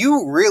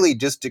really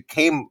just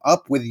came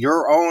up with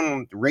your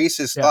own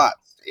racist thoughts.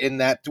 in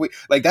that tweet.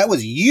 Like, that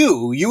was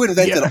you. You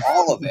invented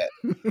all of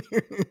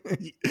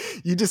it.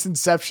 You just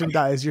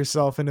inceptionized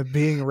yourself into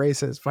being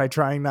racist by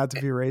trying not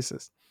to be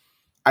racist.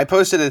 I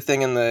posted a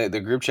thing in the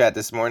group chat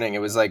this morning.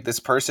 It was like this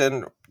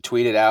person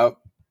tweeted out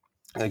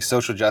like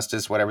social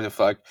justice, whatever the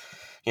fuck,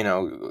 you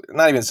know,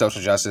 not even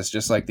social justice,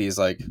 just like these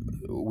like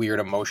weird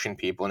emotion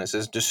people. And it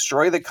says,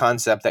 destroy the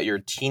concept that your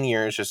teen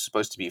years are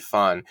supposed to be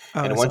fun.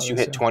 And once you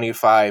hit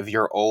 25,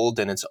 you're old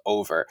and it's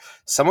over.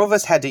 Some of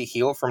us had to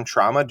heal from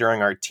trauma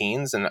during our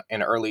teens and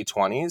early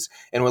 20s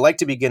and would like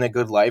to begin a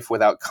good life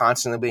without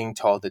constantly being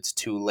told it's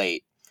too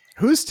late.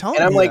 Who's telling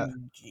you? And I'm like,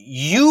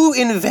 you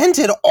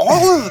invented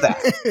all of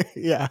that.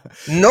 Yeah.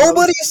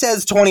 Nobody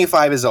says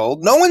 25 is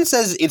old. No one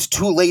says it's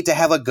too late to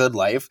have a good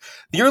life.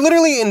 You're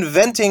literally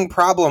inventing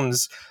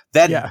problems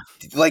that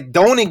like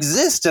don't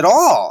exist at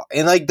all.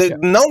 And like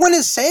no one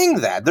is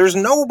saying that. There's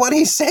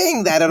nobody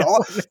saying that at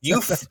all.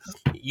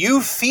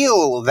 You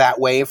feel that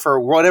way for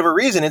whatever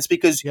reason. It's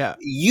because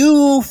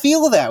you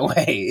feel that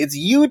way. It's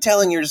you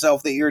telling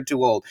yourself that you're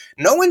too old.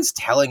 No one's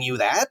telling you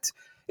that.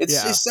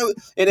 It's just so,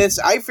 and it's,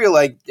 I feel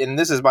like, and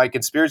this is my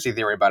conspiracy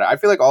theory about it, I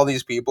feel like all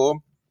these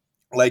people,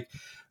 like,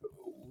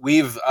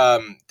 we've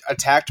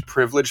attacked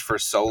privilege for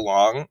so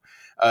long,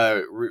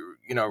 you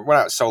know, we're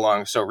not so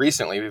long, so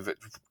recently we've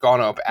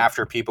gone up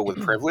after people with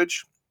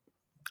privilege.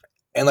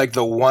 And like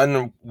the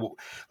one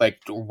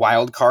like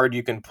wild card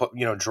you can put,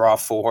 you know, draw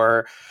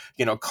for,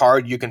 you know,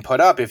 card you can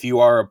put up if you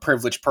are a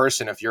privileged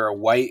person, if you're a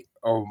white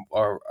or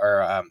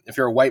if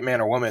you're a white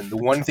man or woman, the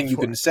one thing you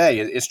can say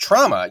is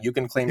trauma. You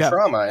can claim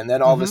trauma, and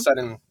then all of a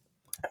sudden,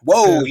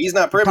 whoa, he's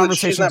not privileged.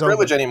 She's not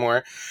privileged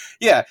anymore.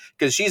 Yeah,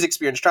 because she's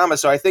experienced trauma.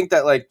 So I think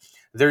that like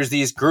there's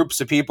these groups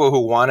of people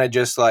who want to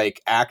just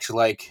like act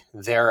like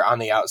they're on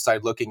the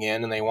outside looking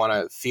in, and they want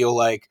to feel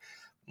like,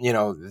 you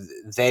know,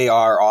 they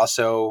are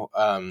also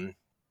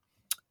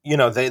you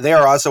know, they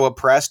are also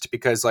oppressed,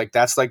 because like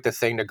that's like the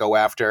thing to go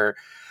after,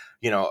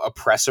 you know,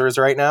 oppressors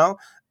right now.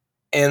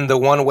 And the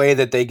one way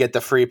that they get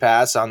the free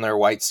pass on their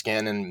white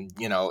skin and,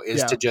 you know,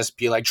 is to just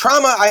be like,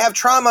 trauma, I have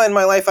trauma in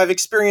my life, I've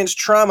experienced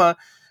trauma.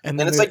 And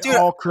then it's like, dude,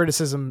 all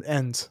criticism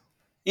ends.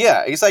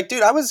 Yeah, he's like,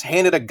 dude, I was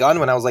handed a gun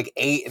when I was like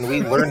 8, and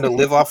we learned to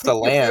live off the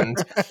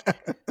land.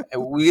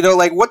 We, you know,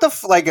 like what the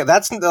like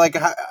that's like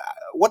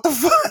what the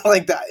fuck,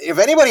 like that. If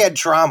anybody had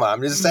trauma,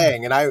 I'm just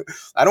saying, and I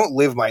don't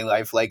live my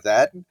life like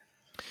that.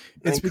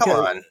 It's come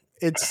on.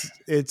 It's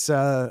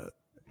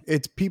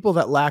people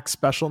that lack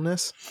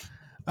specialness.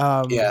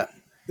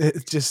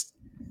 It's just,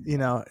 you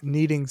know,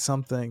 needing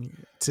something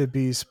to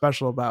be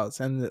special about.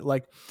 And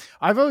like,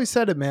 I've always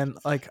said it, man,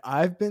 like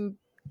I've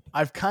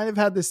kind of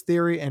had this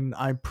theory, and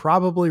I'm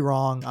probably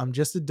wrong. I'm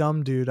just a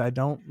dumb dude. I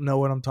don't know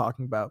what I'm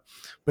talking about,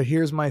 but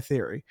here's my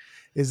theory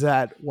is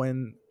that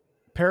when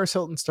Paris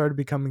Hilton started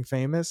becoming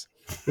famous,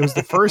 it was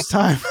the first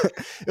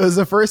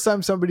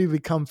time somebody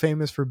become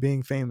famous for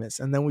being famous.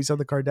 And then we saw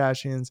the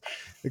Kardashians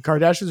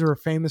were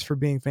famous for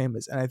being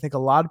famous. And I think a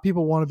lot of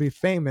people want to be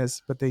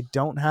famous, but they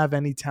don't have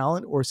any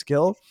talent or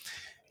skill.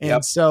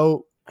 And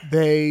so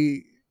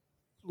they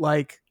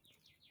like,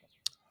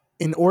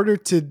 in order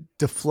to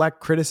deflect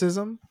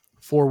criticism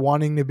for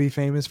wanting to be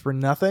famous for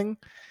nothing,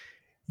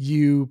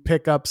 you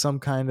pick up some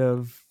kind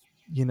of,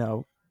 you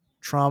know,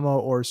 trauma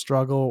or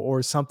struggle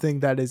or something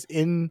that is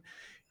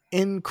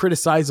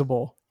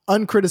uncriticizable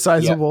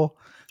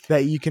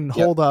that you can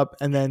hold up,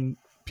 and then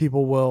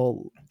people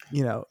will,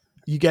 you know,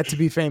 you get to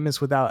be famous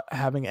without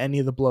having any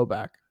of the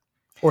blowback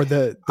or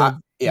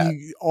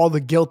all the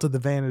guilt of the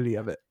vanity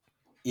of it.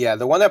 Yeah,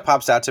 the one that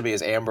pops out to me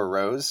is Amber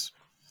Rose.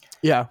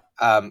 Yeah.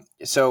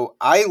 So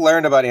I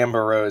learned about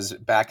Amber Rose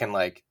back in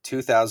like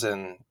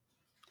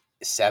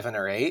 2007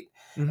 or 8.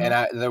 Mm-hmm.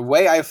 And the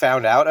way I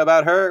found out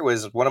about her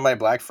was one of my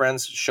black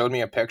friends showed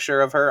me a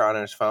picture of her on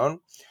his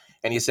phone.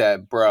 And he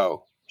said,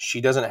 bro, she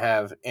doesn't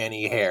have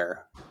any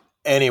hair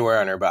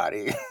anywhere on her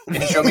body. And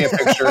he showed me a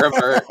picture of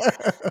her.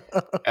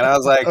 And I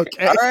was like,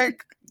 okay. All right,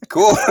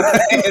 cool.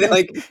 And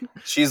like,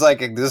 she's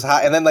like this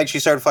hot. And then like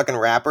she started fucking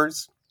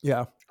rappers.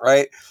 Yeah.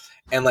 Right.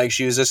 And like,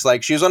 she was just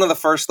like, she was one of the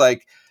first,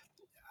 like,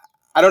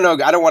 I don't know.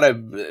 I don't want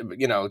to,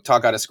 you know,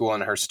 talk out of school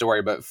on her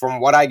story, but from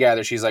what I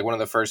gather, she's like one of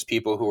the first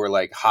people who were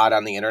like hot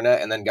on the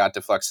internet and then got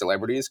to fuck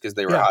celebrities because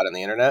they were hot on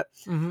the internet.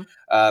 Mm-hmm.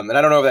 And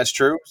I don't know if that's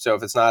true. So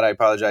if it's not, I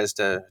apologize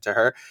to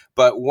her.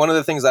 But one of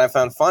the things that I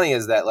found funny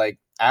is that like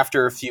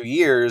after a few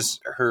years,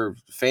 her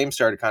fame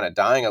started kind of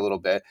dying a little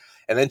bit.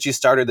 And then she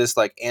started this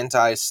like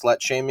anti-slut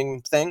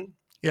shaming thing.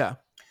 Yeah.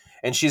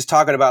 And she's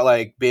talking about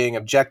like being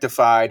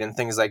objectified and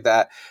things like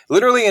that.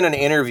 Literally in an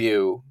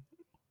interview,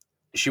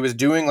 she was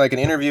doing like an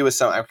interview with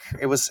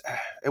was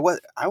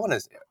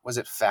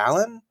it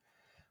Fallon?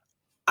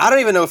 I don't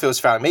even know if it was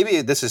Fallon.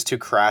 Maybe this is too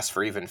crass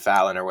for even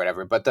Fallon or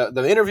whatever. But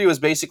the interview was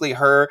basically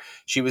her.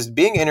 She was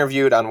being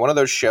interviewed on one of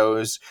those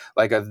shows,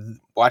 like a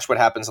Watch What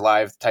Happens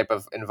Live type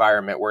of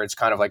environment where it's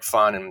kind of like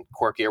fun and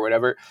quirky or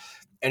whatever.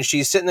 And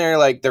she's sitting there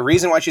like the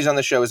reason why she's on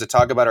the show is to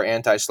talk about her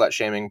anti-slut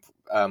shaming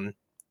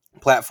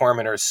platform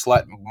and her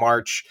slut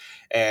march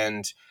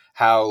and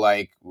how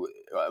like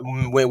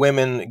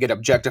women get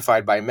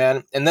objectified by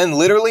men. And then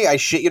literally, I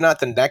shit you not,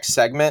 the next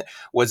segment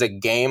was a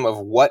game of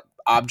what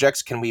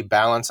objects can we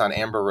balance on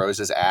Amber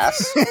Rose's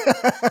ass.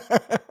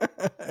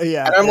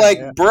 Yeah, and I'm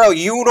like, bro,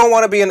 you don't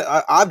want to be an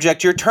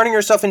object. You're turning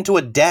yourself into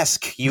a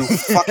desk, you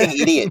fucking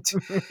idiot.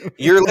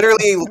 You're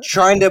literally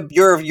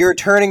you're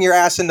turning your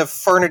ass into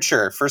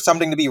furniture for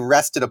something to be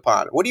rested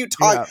upon. What are you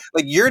talking?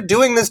 Like, you're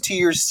doing this to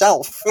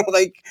yourself.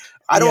 Like,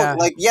 I don't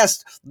like,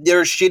 yes, there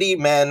are shitty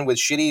men with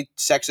shitty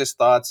sexist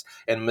thoughts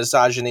and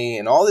misogyny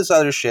and all this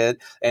other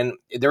shit. And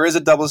there is a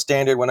double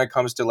standard when it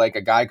comes to like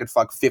a guy could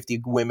fuck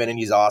 50 women and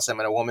he's awesome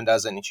and a woman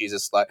doesn't and she's a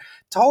slut.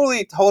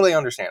 Totally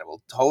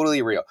understandable.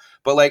 Totally real.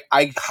 But like,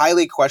 I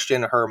highly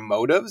question her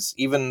motives,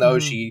 even though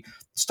she's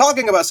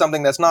talking about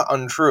something that's not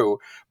untrue.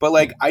 But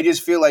like, I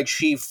just feel like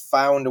she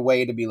found a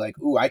way to be like,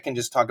 ooh, I can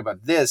just talk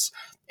about this.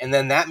 And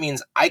then that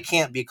means I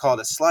can't be called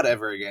a slut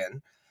ever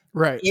again.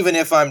 Right. Even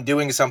if I'm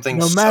doing something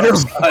no matter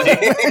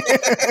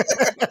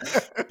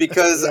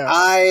because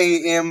I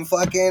am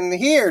fucking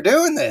here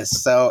doing this.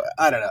 So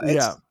I don't know.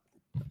 It's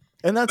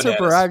and that's her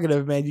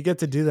prerogative, man. You get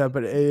to do that,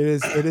 but it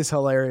is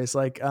hilarious.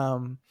 Like,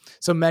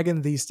 so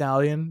Megan Thee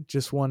Stallion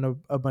just won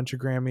a bunch of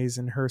Grammys,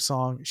 and her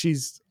song,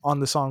 she's on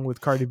the song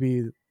with Cardi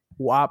B,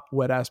 WAP,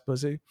 Wet Ass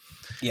Pussy.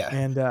 Yeah.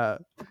 And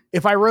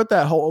if I wrote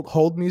that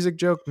hold music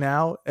joke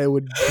now, it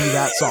would be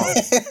that song.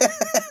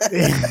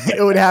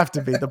 It would have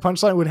to be. The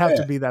punchline would have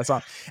to be that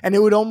song. And it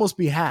would almost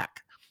be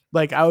hack.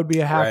 Like, I would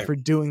be a hack for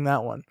doing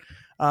that one.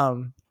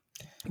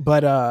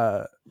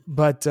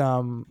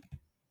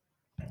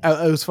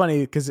 It was funny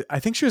because I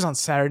think she was on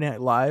Saturday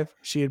Night Live.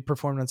 She had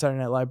performed on Saturday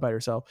Night Live by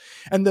herself.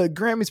 And the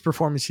Grammys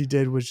performance she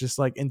did was just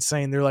like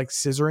insane. They're like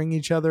scissoring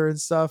each other and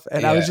stuff.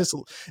 And I was just,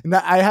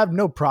 I have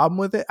no problem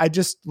with it. I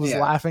just was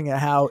laughing at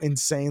how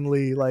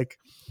insanely like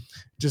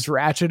just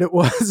ratchet it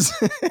was.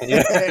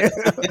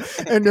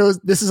 And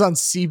this is on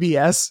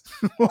CBS.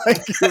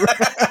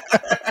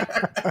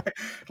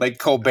 Like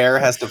Colbert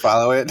has to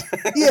follow it.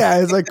 Yeah,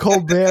 it's like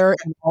Colbert,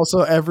 and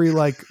also every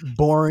like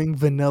boring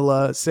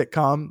vanilla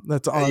sitcom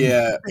that's on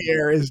the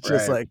air is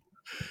just like.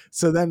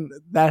 So then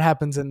that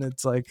happens, and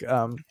it's like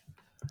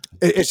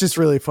it's just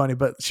really funny.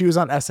 But she was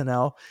on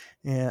SNL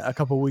a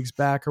couple weeks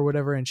back or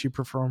whatever, and she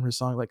performed her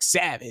song like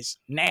 "Savage,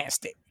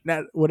 Nasty,"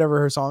 whatever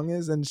her song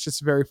is, and it's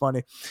just very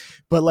funny.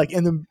 But like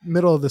in the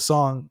middle of the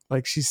song,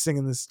 like she's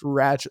singing this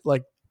ratchet,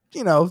 like,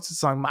 you know, it's a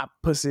song, "My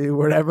Pussy," or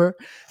whatever,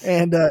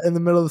 and in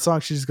the middle of the song,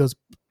 she just goes,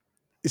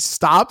 it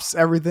stops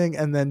everything,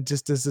 and then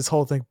just does this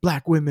whole thing.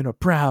 Black women are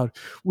proud.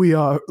 We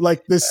are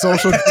like this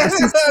social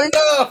justice thing.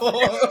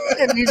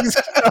 And you just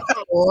go,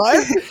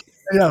 what?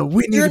 Yeah,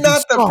 you're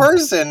not the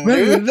person,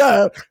 dude.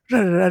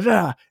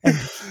 And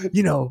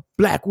you know,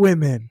 black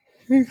women.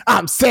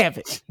 I'm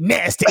savage,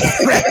 nasty.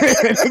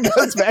 And it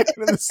goes back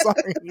into the song,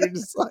 and you're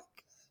just like,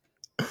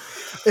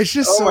 it's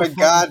just oh my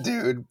god,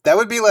 dude, that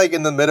would be like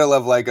in the middle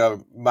of like a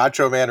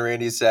Macho Man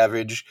Randy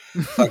Savage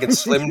fucking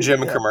Slim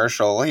Jim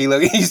commercial. He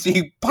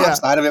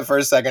pops out of it for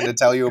a second to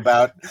tell you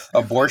about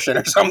abortion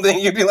or something.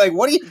 You'd be like,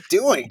 what are you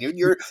doing, dude?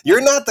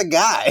 You're not the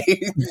guy.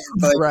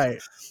 Like, right.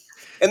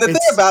 And the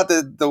thing about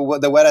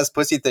the wet ass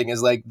pussy thing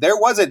is like, there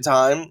was a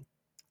time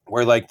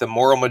where like the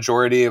moral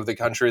majority of the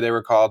country, they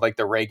were called like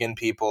the Reagan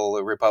people,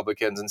 the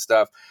Republicans and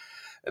stuff,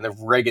 and the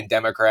Reagan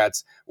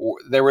Democrats.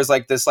 There was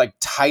like this like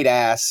tight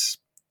ass,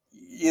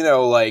 you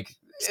know, like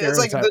stereotype.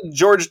 It's like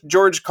the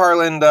George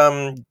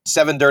Carlin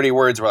 7 dirty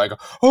words were like,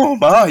 oh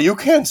my, you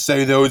can't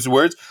say those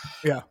words.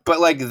 Yeah. But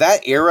like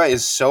that era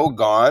is so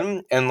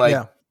gone, and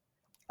like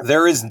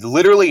there is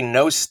literally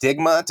no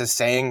stigma to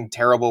saying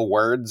terrible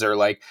words, or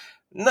like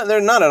no,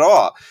 they're none at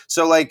all.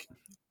 So like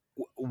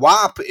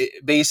WAP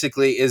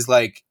basically is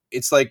like,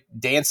 it's like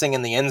dancing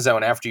in the end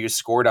zone after you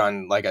scored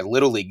on like a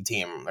little league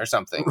team or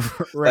something.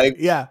 Right.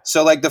 Like,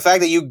 so like the fact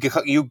that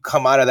you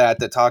come out of that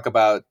to talk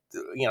about,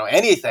 you know,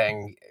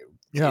 anything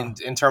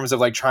in terms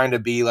of like trying to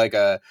be like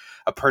a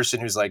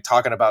person who's like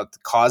talking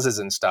about causes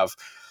and stuff,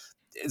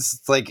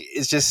 it's like,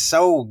 it's just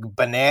so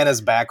bananas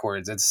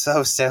backwards. It's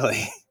so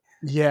silly.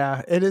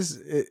 Yeah, it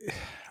is.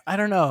 I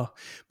don't know,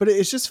 but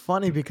it's just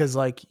funny because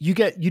like you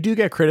do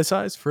get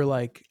criticized for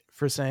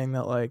saying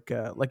that like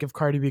if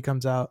Cardi B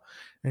comes out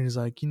and he's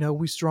like, you know,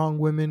 we strong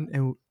women,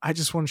 and I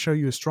just want to show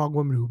you a strong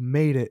woman who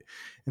made it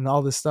and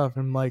all this stuff.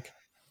 And I'm like,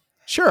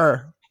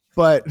 sure,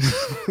 but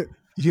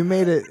you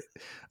made it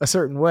a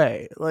certain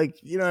way, like,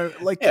 you know,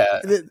 like,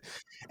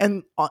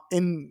 and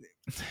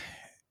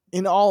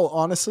in all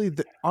honesty,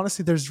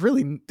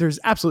 there's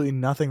absolutely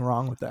nothing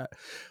wrong with that.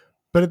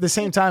 But at the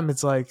same time,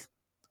 it's like,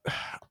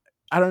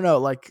 I don't know,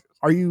 like,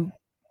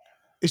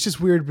 it's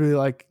just weird to be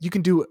like, you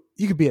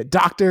could be a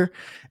doctor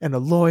and a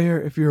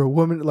lawyer if you're a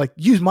woman. Like,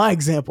 use my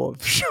example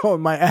of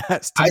showing my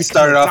ass. I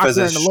started off as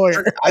a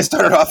lawyer. I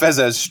started off as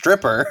a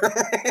stripper.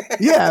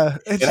 Yeah.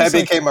 And I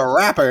became a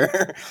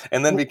rapper,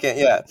 and then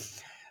became,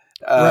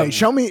 right.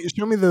 Show me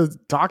the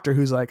doctor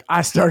who's like,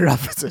 I started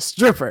off as a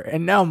stripper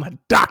and now I'm a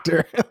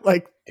doctor.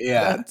 Like,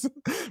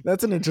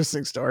 that's an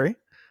interesting story.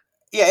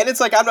 Yeah. And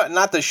it's like, I'm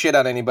not the shit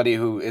on anybody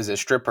who is a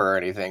stripper or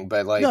anything,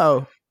 but like,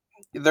 no.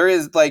 there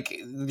is like,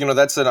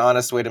 that's an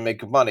honest way to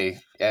make money,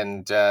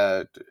 and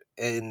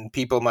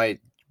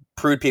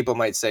prude people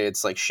might say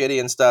it's like shitty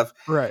and stuff.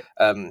 Right.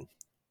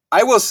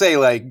 I will say,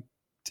 like,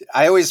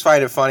 I always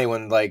find it funny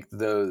when like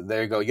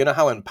there you go,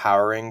 how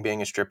empowering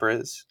being a stripper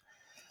is.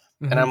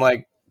 And I'm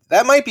like,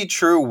 that might be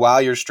true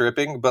while you're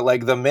stripping, but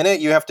like the minute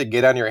you have to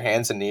get on your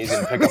hands and knees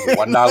and pick up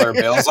 $1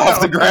 bills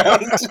off the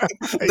ground,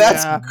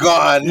 that's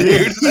gone,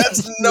 dude.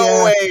 That's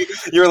no way.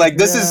 You're like,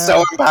 this is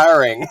so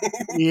empowering.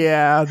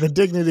 Yeah, the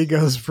dignity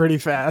goes pretty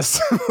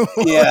fast.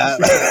 Yeah,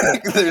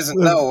 there's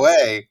no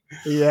way.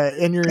 Yeah,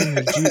 and you're in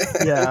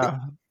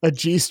a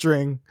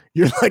G-string.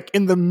 You're like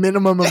in the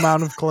minimum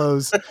amount of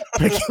clothes,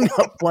 picking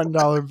up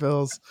 $1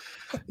 bills.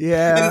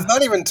 Yeah, and it's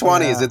not even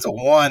 20s; it's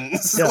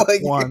ones. Yeah,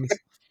 like ones.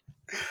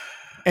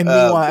 And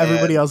meanwhile,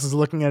 everybody else is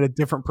looking at a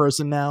different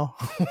person now.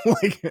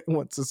 Like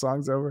once the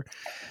song's over.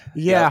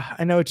 Yeah,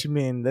 I know what you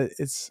mean. That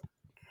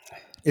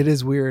it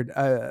is weird.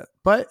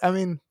 But I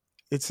mean,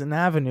 it's an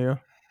avenue,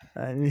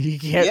 and you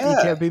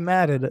can't be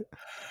mad at it.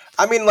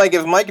 I mean, like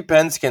if Mike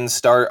Pence can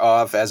start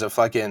off as a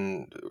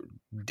fucking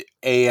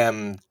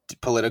AM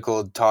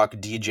political talk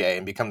DJ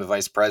and become the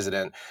vice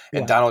president,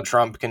 and Donald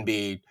Trump can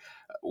be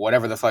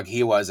whatever the fuck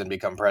he was and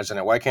become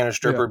president, why can't a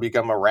stripper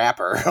become a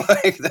rapper?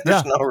 Like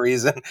there's no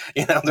reason,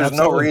 there's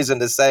no reason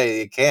to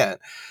say it can't.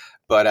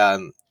 But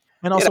and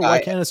also, why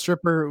can't a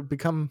stripper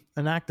become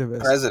an activist?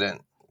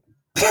 President.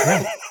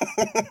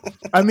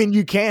 I mean,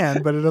 you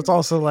can, but it's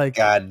also like,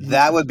 God,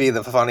 that would be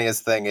the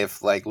funniest thing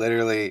if like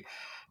literally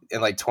in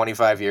like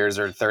 25 years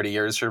or 30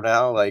 years from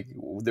now, like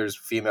there's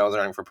females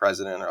running for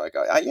president or like,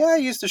 I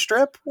used to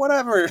strip,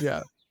 whatever.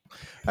 Yeah.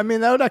 I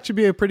mean, that would actually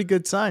be a pretty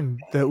good sign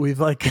that we've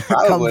like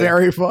come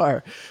very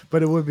far,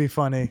 but it would be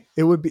funny.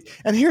 It would be.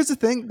 And here's the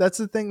thing. That's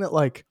the thing that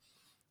like,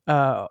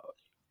 that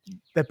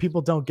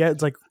people don't get.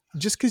 It's like,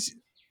 just because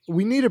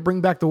we need to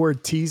bring back the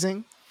word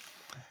teasing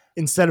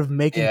instead of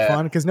making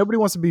fun, because nobody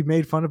wants to be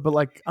made fun of, but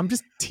like, I'm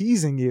just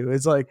teasing you.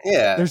 It's like,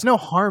 there's no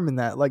harm in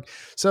that. Like,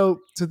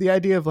 so the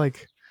idea of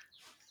like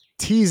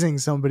teasing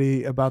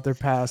somebody about their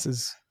past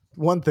is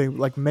one thing,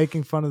 like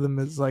making fun of them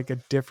is like a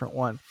different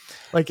one.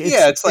 Like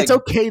it's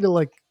okay to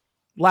like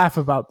laugh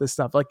about this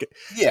stuff. Like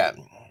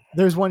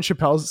there's one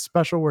Chappelle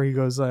special where he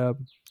goes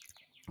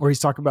where he's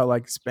talking about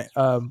like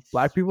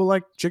black people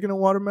like chicken and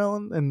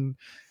watermelon,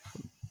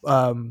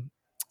 and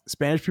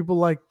Spanish people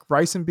like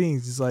rice and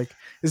beans. He's like,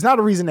 it's not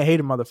a reason to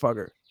hate a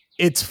motherfucker.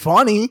 It's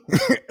funny.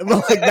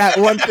 But like that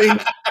one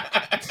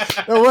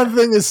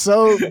thing is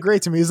so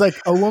great to me. It's like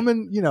a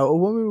woman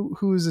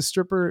who is a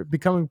stripper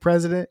becoming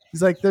president.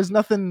 He's like, there's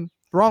nothing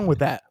wrong with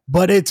that,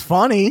 but it's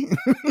funny.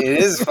 It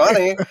is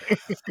funny.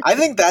 I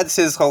think that's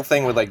his whole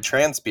thing with like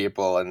trans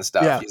people and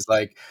stuff. Yeah. He's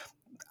like,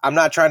 I'm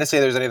not trying to say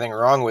there's anything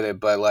wrong with it,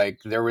 but like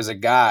there was a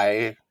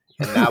guy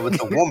and now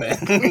it's a woman.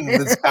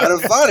 It's kind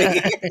of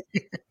funny.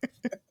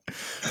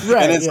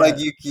 Right. And it's like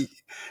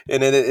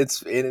and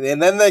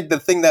then like the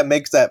thing that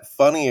makes that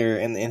funnier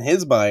in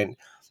his mind,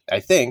 I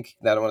think,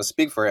 I don't want to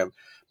speak for him,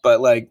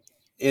 but like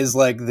is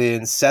like the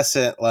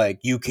incessant like,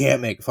 you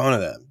can't make fun of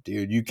them,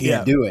 dude. You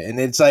can't do it. And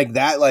it's like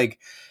that like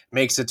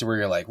makes it to where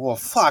you're like, well,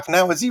 fuck,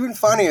 now it's even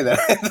funnier than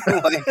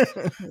like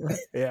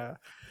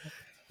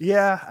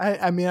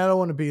I mean, I don't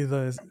want to be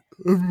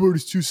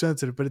everybody's too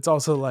sensitive, but it's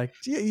also like,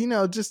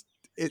 just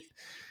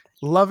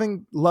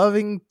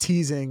loving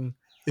teasing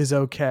is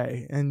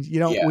okay, and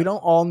we don't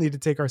all need to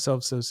take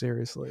ourselves so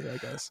seriously, I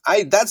guess.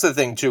 That's the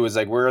thing too, is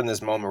like we're in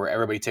this moment where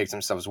everybody takes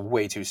themselves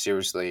way too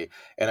seriously,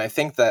 and I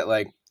think that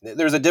like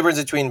there's a difference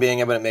between being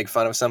able to make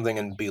fun of something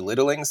and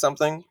belittling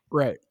something,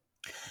 right?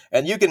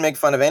 And you can make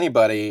fun of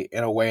anybody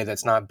in a way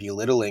that's not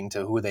belittling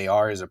to who they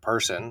are as a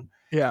person.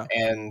 Yeah.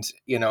 And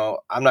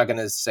I'm not going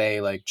to say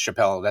like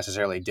Chappelle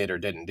necessarily did or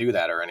didn't do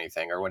that or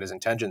anything, or what his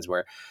intentions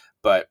were,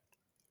 but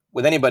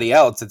with anybody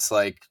else, it's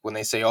like when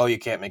they say, oh, you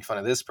can't make fun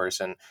of this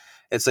person,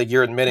 it's like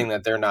you're admitting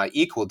that they're not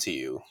equal to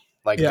you.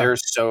 Like they're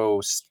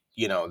so,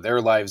 their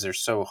lives are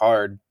so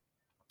hard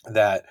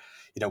that,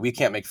 we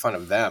can't make fun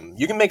of them.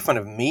 You can make fun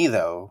of me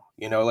though,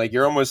 like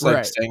you're almost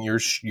like saying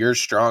you're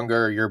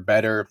stronger, you're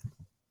better.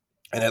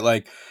 And it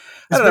like,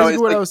 I don't know.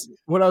 It's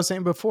what I was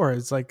saying before.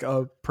 It's like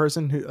a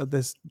person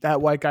that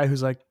white guy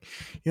who's like,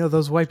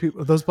 those white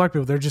people, those black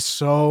people, they're just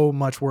so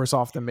much worse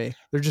off than me.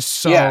 They're just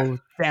so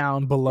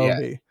down below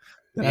me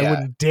that I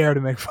wouldn't dare to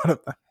make fun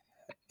of them.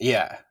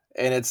 Yeah.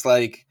 And it's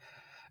like,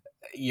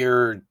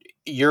 your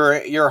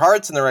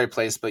heart's in the right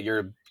place, but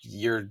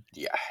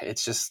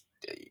it's just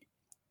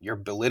you're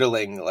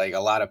belittling like a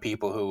lot of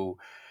people who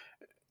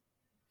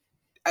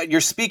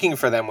you're speaking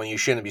for them when you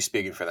shouldn't be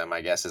speaking for them,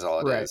 I guess is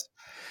all it is.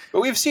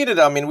 But we've seen it.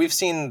 I mean, we've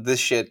seen this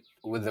shit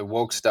with the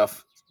woke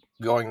stuff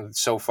going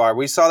so far.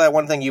 We saw that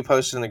one thing you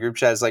posted in the group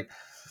chat is like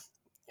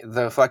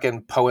the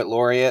fucking poet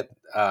laureate,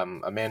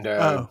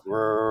 Amanda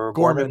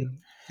Gorman.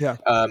 Yeah.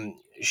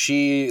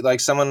 She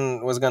like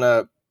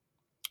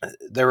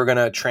they were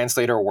gonna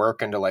translate her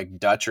work into like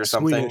Dutch or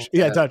something. Swedish.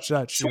 Yeah,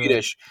 Dutch.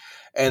 Swedish.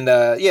 And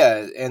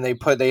and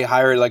they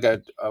hired like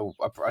a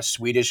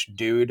Swedish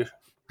dude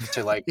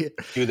to like Yeah.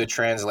 do the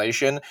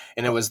translation,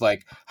 and it was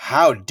like,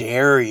 how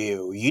dare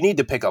you, you need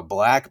to pick a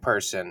black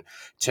person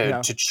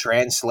to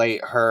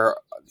translate her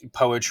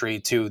poetry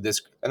to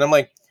this. And I'm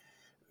like,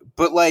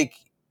 but like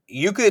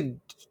you could,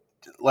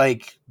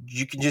 like,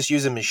 you can just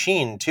use a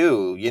machine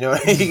too, you know.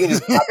 You can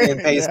just copy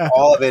and paste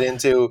all of it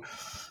into,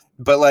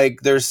 but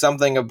like there's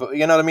something about,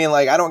 you know what I mean,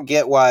 like I don't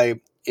get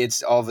why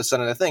it's all of a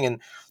sudden a thing.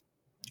 And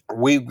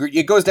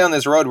it goes down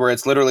this road where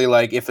it's literally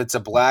like, if it's a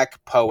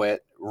black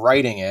poet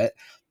writing it,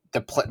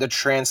 the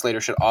translator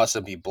should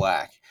also be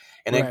black,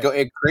 and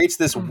it creates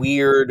this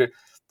weird.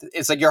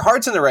 It's like your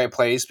heart's in the right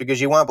place because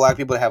you want black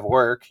people to have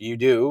work, you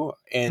do,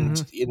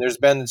 and there's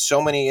been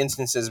so many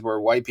instances where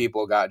white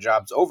people got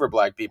jobs over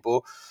black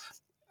people,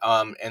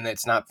 and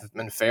it's not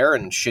been fair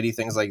and shitty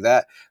things like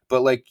that.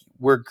 But like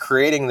we're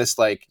creating this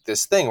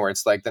thing where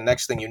it's like the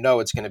next thing you know,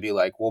 it's going to be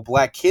like, well,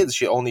 black kids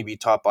should only be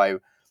taught by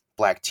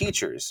black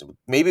teachers.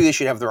 Maybe they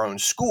should have their own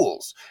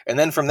schools. And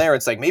then from there,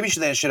 it's like, maybe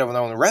they should have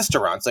their own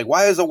restaurants. Like,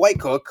 why is a white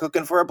cook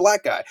cooking for a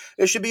black guy?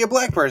 It should be a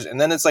black person. And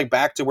then it's like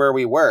back to where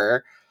we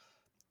were.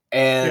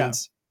 And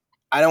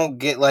I don't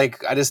get,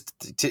 like,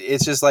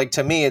 it's just like,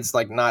 to me, it's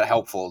like not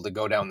helpful to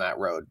go down that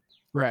road.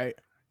 Right.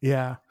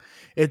 Yeah.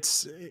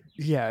 It's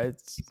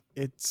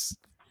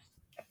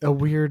a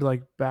weird,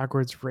 like,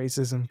 backwards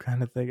racism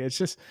kind of thing. It's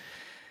just,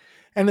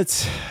 and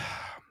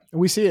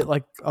we see it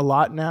like a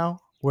lot now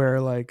where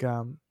like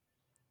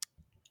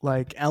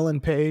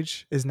Ellen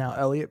Page is now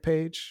Elliot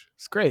Page.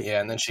 It's great.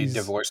 Yeah. And then she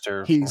divorced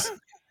her.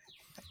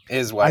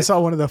 His wife. I saw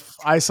one of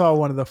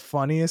the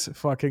funniest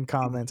fucking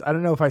comments. I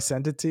don't know if I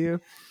sent it to you,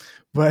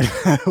 but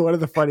one of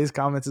the funniest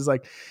comments is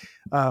like,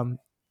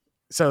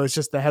 so it's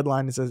just the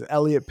headline. It says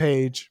Elliot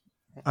Page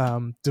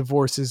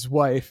divorced his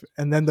wife,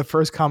 and then the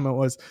first comment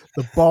was,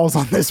 the balls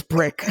on this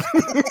brick.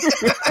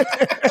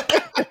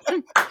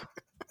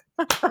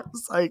 I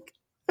was like,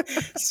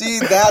 see,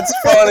 that's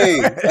funny.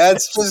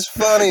 That's just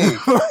funny.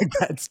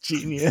 That's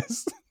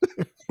genius.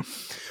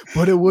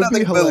 But it would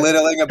nothing be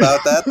belittling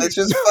about that. That's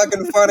just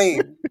fucking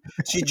funny.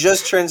 She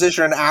just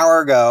transitioned an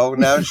hour ago.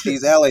 Now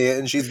she's Elliot,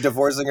 and she's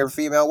divorcing her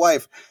female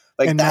wife.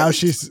 Like, and now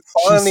she's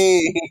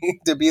funny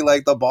to be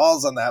like, the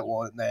balls on that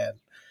one, man.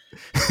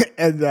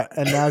 And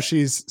now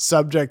she's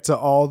subject to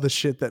all the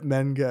shit that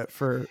men get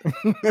for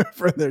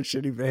their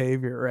shitty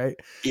behavior, right?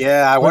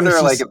 Yeah, I wonder,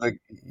 like, if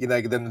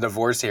the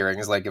divorce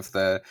hearings, like, if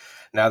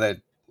now that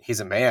he's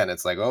a man,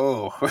 it's like,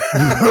 oh,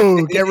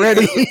 get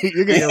ready,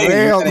 you're gonna get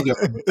railed. You're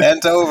gonna get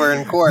bent over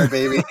in court,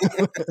 baby.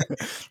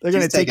 They're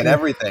gonna take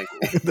everything.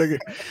 They're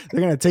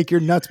gonna take your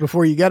nuts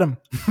before you get them.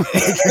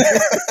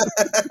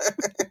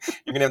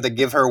 You're gonna have to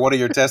give her one of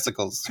your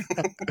testicles.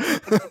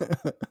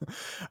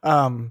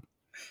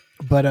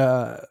 But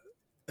I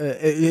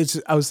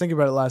was thinking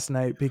about it last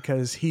night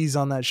because he's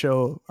on that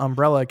show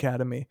Umbrella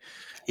Academy.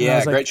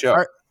 Yeah, great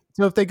show.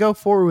 So if they go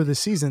forward with the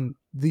season,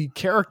 the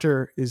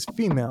character is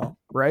female,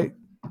 right?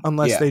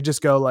 Unless they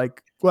just go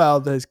like, well,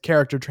 the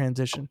character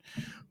transition.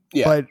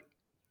 Yeah. But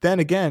then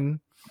again,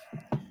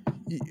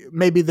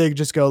 maybe they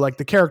just go like,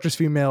 the character's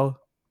female,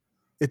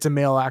 it's a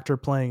male actor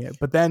playing it.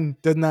 But then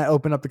doesn't that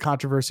open up the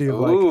controversy of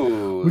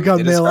like, we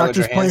got male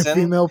actors playing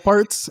female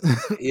parts?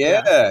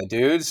 Yeah,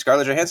 dude.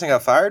 Scarlett Johansson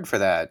got fired for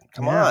that.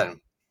 Come on.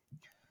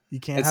 You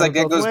can't. It's like,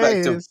 it goes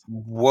back to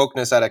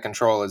wokeness out of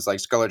control. It's like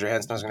Scarlett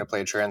Johansson was going to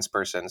play a trans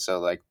person,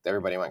 so like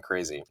everybody went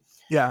crazy.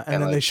 Yeah, and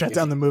then like, they shut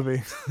down the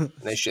movie.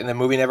 And the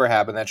movie never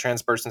happened. That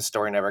trans person's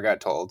story never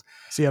got told.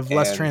 So you have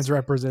less trans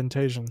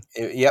representation.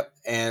 Yep.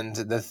 And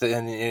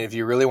and if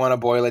you really want to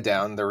boil it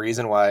down, the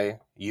reason why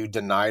you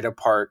denied a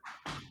part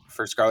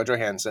for Scarlett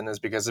Johansson is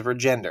because of her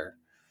gender.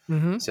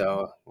 Mm-hmm.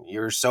 So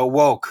you're so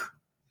woke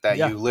that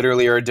you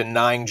literally are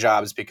denying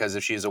jobs because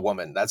if she's a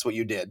woman. That's what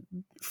you did.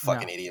 You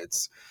fucking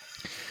idiots.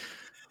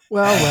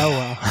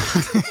 Well.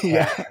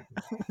 Yeah.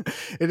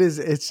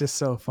 It's just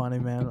so funny,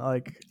 man.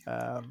 Like,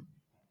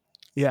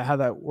 how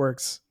that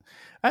works.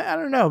 I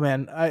don't know,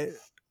 man.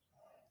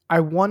 I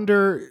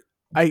wonder,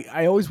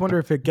 I always wonder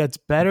if it gets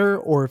better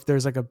or if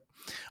there's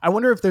I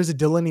wonder if there's a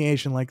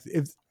delineation, like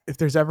if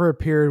there's ever a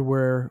period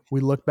where we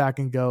look back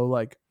and go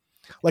like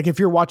if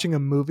you're watching a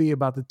movie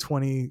about the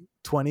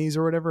 2020s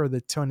or whatever, or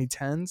the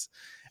 2010s,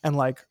 and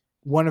like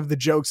one of the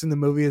jokes in the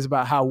movie is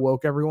about how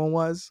woke everyone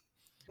was,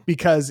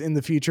 because in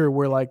the future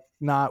we're like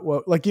not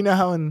woke. Like, you know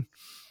how in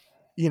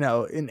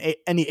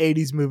any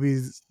 80s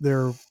movies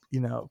they're,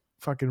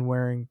 fucking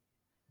wearing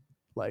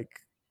like,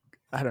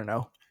 I don't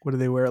know, what do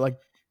they wear, like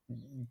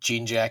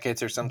jean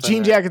jackets or something?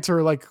 Jean jackets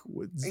or like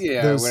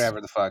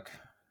whatever the fuck,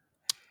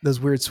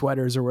 those weird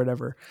sweaters or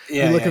whatever.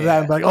 You look at that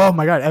and be like, oh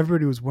my god,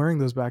 everybody was wearing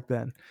those back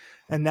then.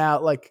 And now,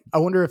 like, I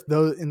wonder if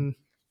those in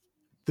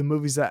the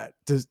movies that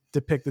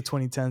depict the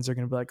 2010s are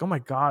going to be like, oh my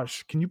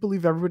gosh, can you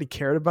believe everybody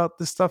cared about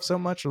this stuff so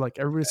much, or like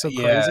everybody's so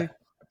crazy?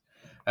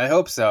 I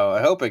hope so.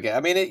 I hope again. I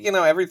mean,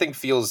 everything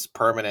feels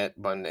permanent,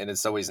 and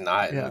it's always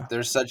not. Yeah.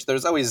 There's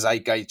always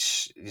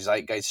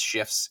zeitgeist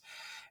shifts,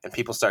 and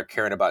people start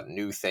caring about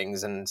new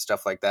things and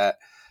stuff like that.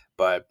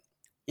 But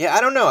yeah,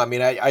 I don't know. I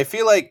mean, I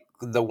feel like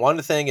the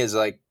one thing is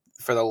like,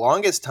 for the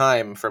longest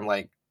time, from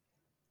like,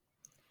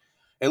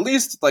 at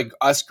least like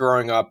us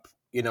growing up,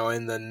 you know,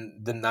 in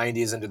the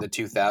 90s into the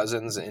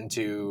 2000s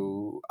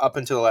into up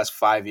until the last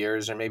 5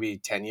 years or maybe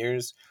 10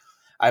 years,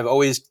 I've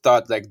always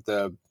thought like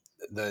the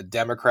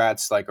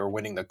Democrats like are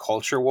winning the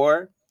culture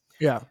war.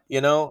 Yeah. You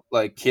know,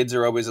 like kids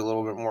are always a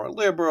little bit more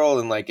liberal,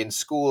 and like in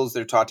schools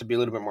they're taught to be a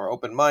little bit more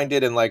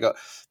open-minded, and like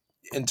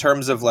in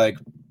terms of like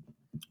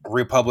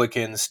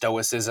Republican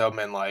stoicism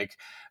and like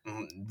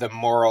the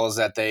morals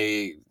that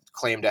they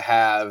claim to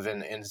have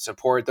and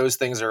support, those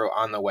things are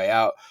on the way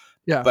out.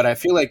 Yeah. But I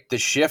feel like the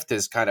shift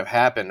has kind of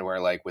happened where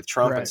like with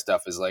Trump and Right.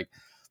 stuff is like,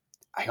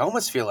 I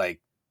almost feel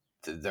like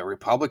the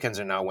Republicans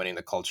are now winning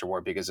the culture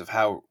war because of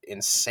how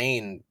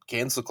insane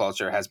cancel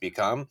culture has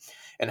become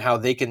and how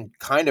they can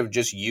kind of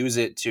just use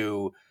it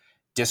to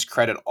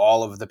discredit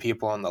all of the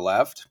people on the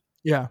left.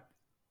 Yeah.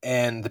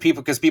 And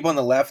because people on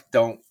the left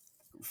don't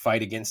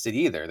fight against it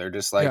either. They're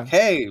just like, Yeah.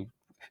 hey,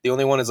 the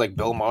only one is like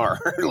Bill Maher.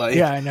 Like,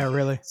 Yeah, I know,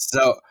 really.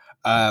 So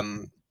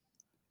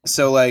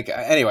like,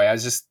 anyway,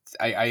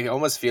 I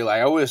almost feel,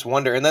 I always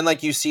wonder. And then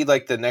like you see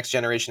like the next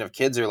generation of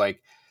kids are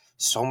like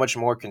so much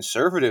more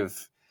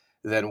conservative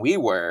than we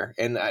were,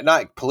 and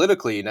not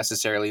politically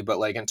necessarily, but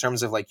like in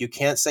terms of like, you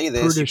can't say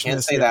this, you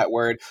can't say that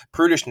word.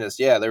 Prudishness.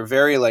 Yeah. They're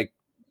very like,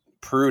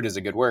 prude is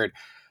a good word.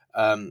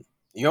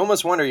 You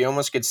almost wonder, you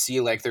almost could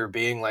see like there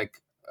being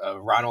like a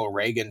Ronald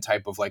Reagan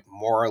type of like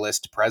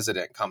moralist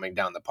president coming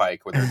down the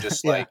pike where they're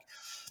just like,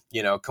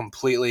 you know,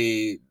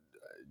 completely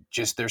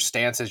just their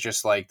stance is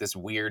just like this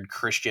weird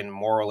Christian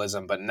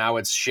moralism, but now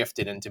it's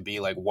shifted into be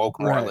like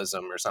woke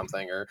moralism or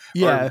something, or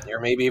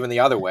maybe even the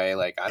other way.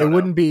 Like, I don't know.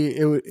 It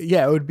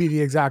would be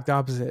the exact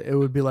opposite. It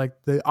would be like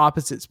the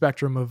opposite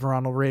spectrum of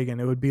Ronald Reagan.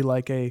 It would be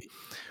like a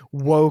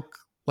woke,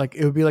 like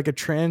it would be like a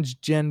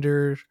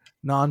transgender,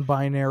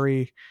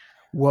 non-binary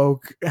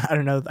woke. I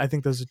don't know. I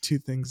think those are two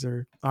things that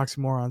are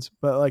oxymorons,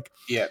 but like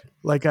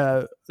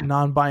a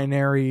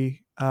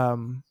non-binary,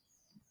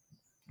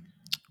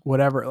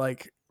 whatever,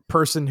 like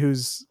person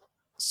who's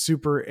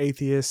super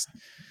atheist,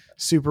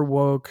 super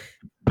woke,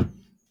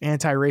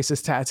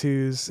 anti-racist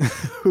tattoos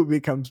who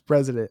becomes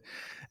president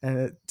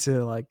and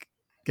to like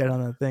get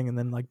on the thing and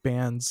then like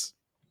bans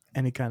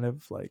any kind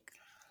of like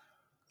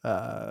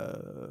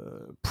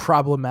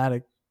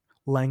problematic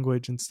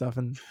language and stuff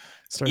and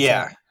starts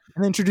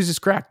and introduces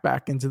crack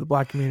back into the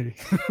black community.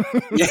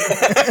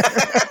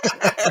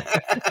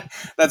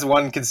 That's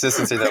one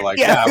consistency. They're like,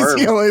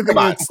 come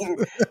on,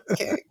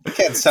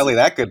 can't sell you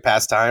that good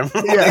pastime.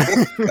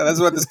 That's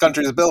what this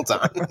country is built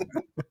on.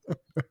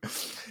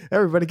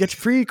 Everybody get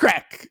your free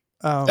crack.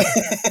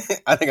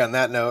 I think on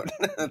that note,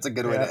 that's a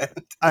good way to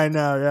end. I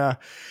know. Yeah.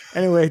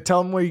 Anyway,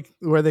 tell them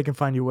where they can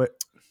find you. What?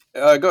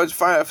 Go to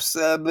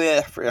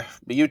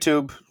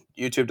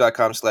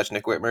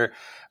YouTube.com/Nick Whitmer.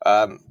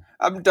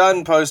 I'm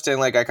done posting,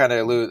 like I kind of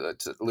alluded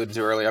to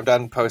earlier. I'm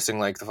done posting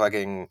like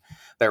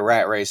the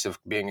rat race of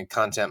being a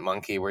content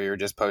monkey where you're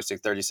just posting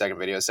 30-second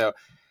videos. So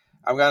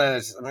I'm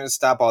gonna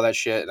stop all that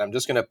shit, and I'm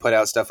just gonna put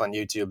out stuff on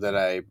YouTube that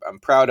I'm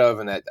proud of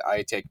and that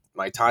I take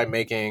my time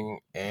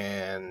making,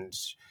 and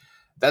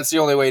that's the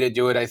only way to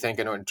do it, I think,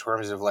 in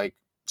terms of like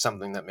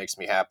something that makes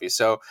me happy.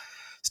 So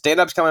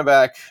stand-up's coming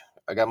back.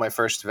 I got my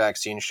first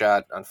vaccine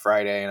shot on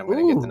Friday, and I'm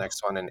going to get the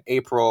next one in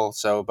April.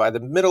 So by the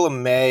middle of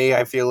May,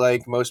 I feel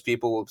like most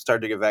people will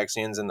start to get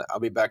vaccines, and I'll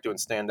be back doing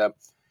stand-up.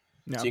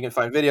 Yeah. So you can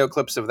find video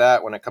clips of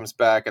that when it comes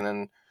back,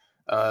 and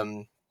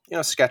then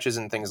sketches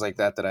and things like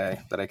that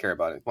I care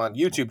about. It on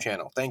YouTube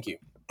channel. Thank you.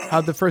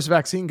 How'd the first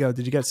vaccine go?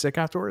 Did you get sick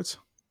afterwards?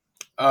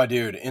 Oh,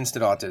 dude,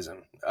 instant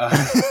autism.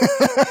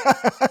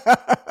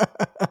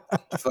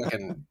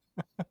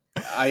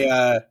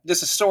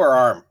 Just a sore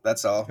arm.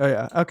 That's all. Oh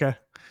yeah. Okay.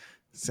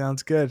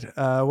 Sounds good.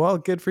 Well,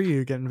 good for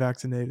you getting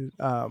vaccinated.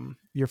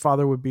 Your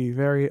father would be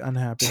very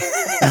unhappy.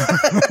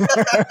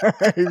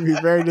 He'd be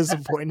very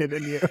disappointed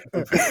in you.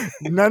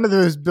 None of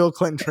those Bill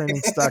Clinton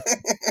training stuck.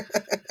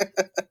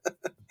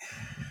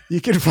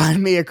 You can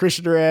find me at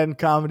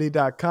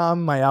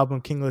ChristianDuranComedy.com. My album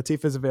King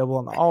Latifah is available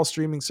on all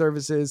streaming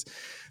services.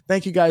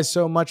 Thank you guys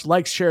so much.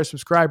 Like, share,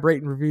 subscribe,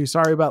 rate, and review.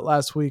 Sorry about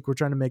last week. We're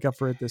trying to make up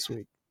for it this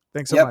week.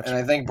 Thanks so much. And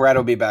I think Brad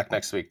will be back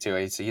next week too.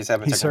 He's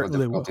having technical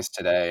difficulties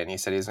today, and he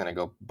said he's going to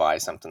go buy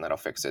something that'll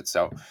fix it.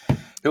 So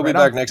he'll be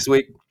back next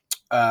week.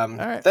 All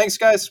right. Thanks,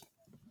 guys.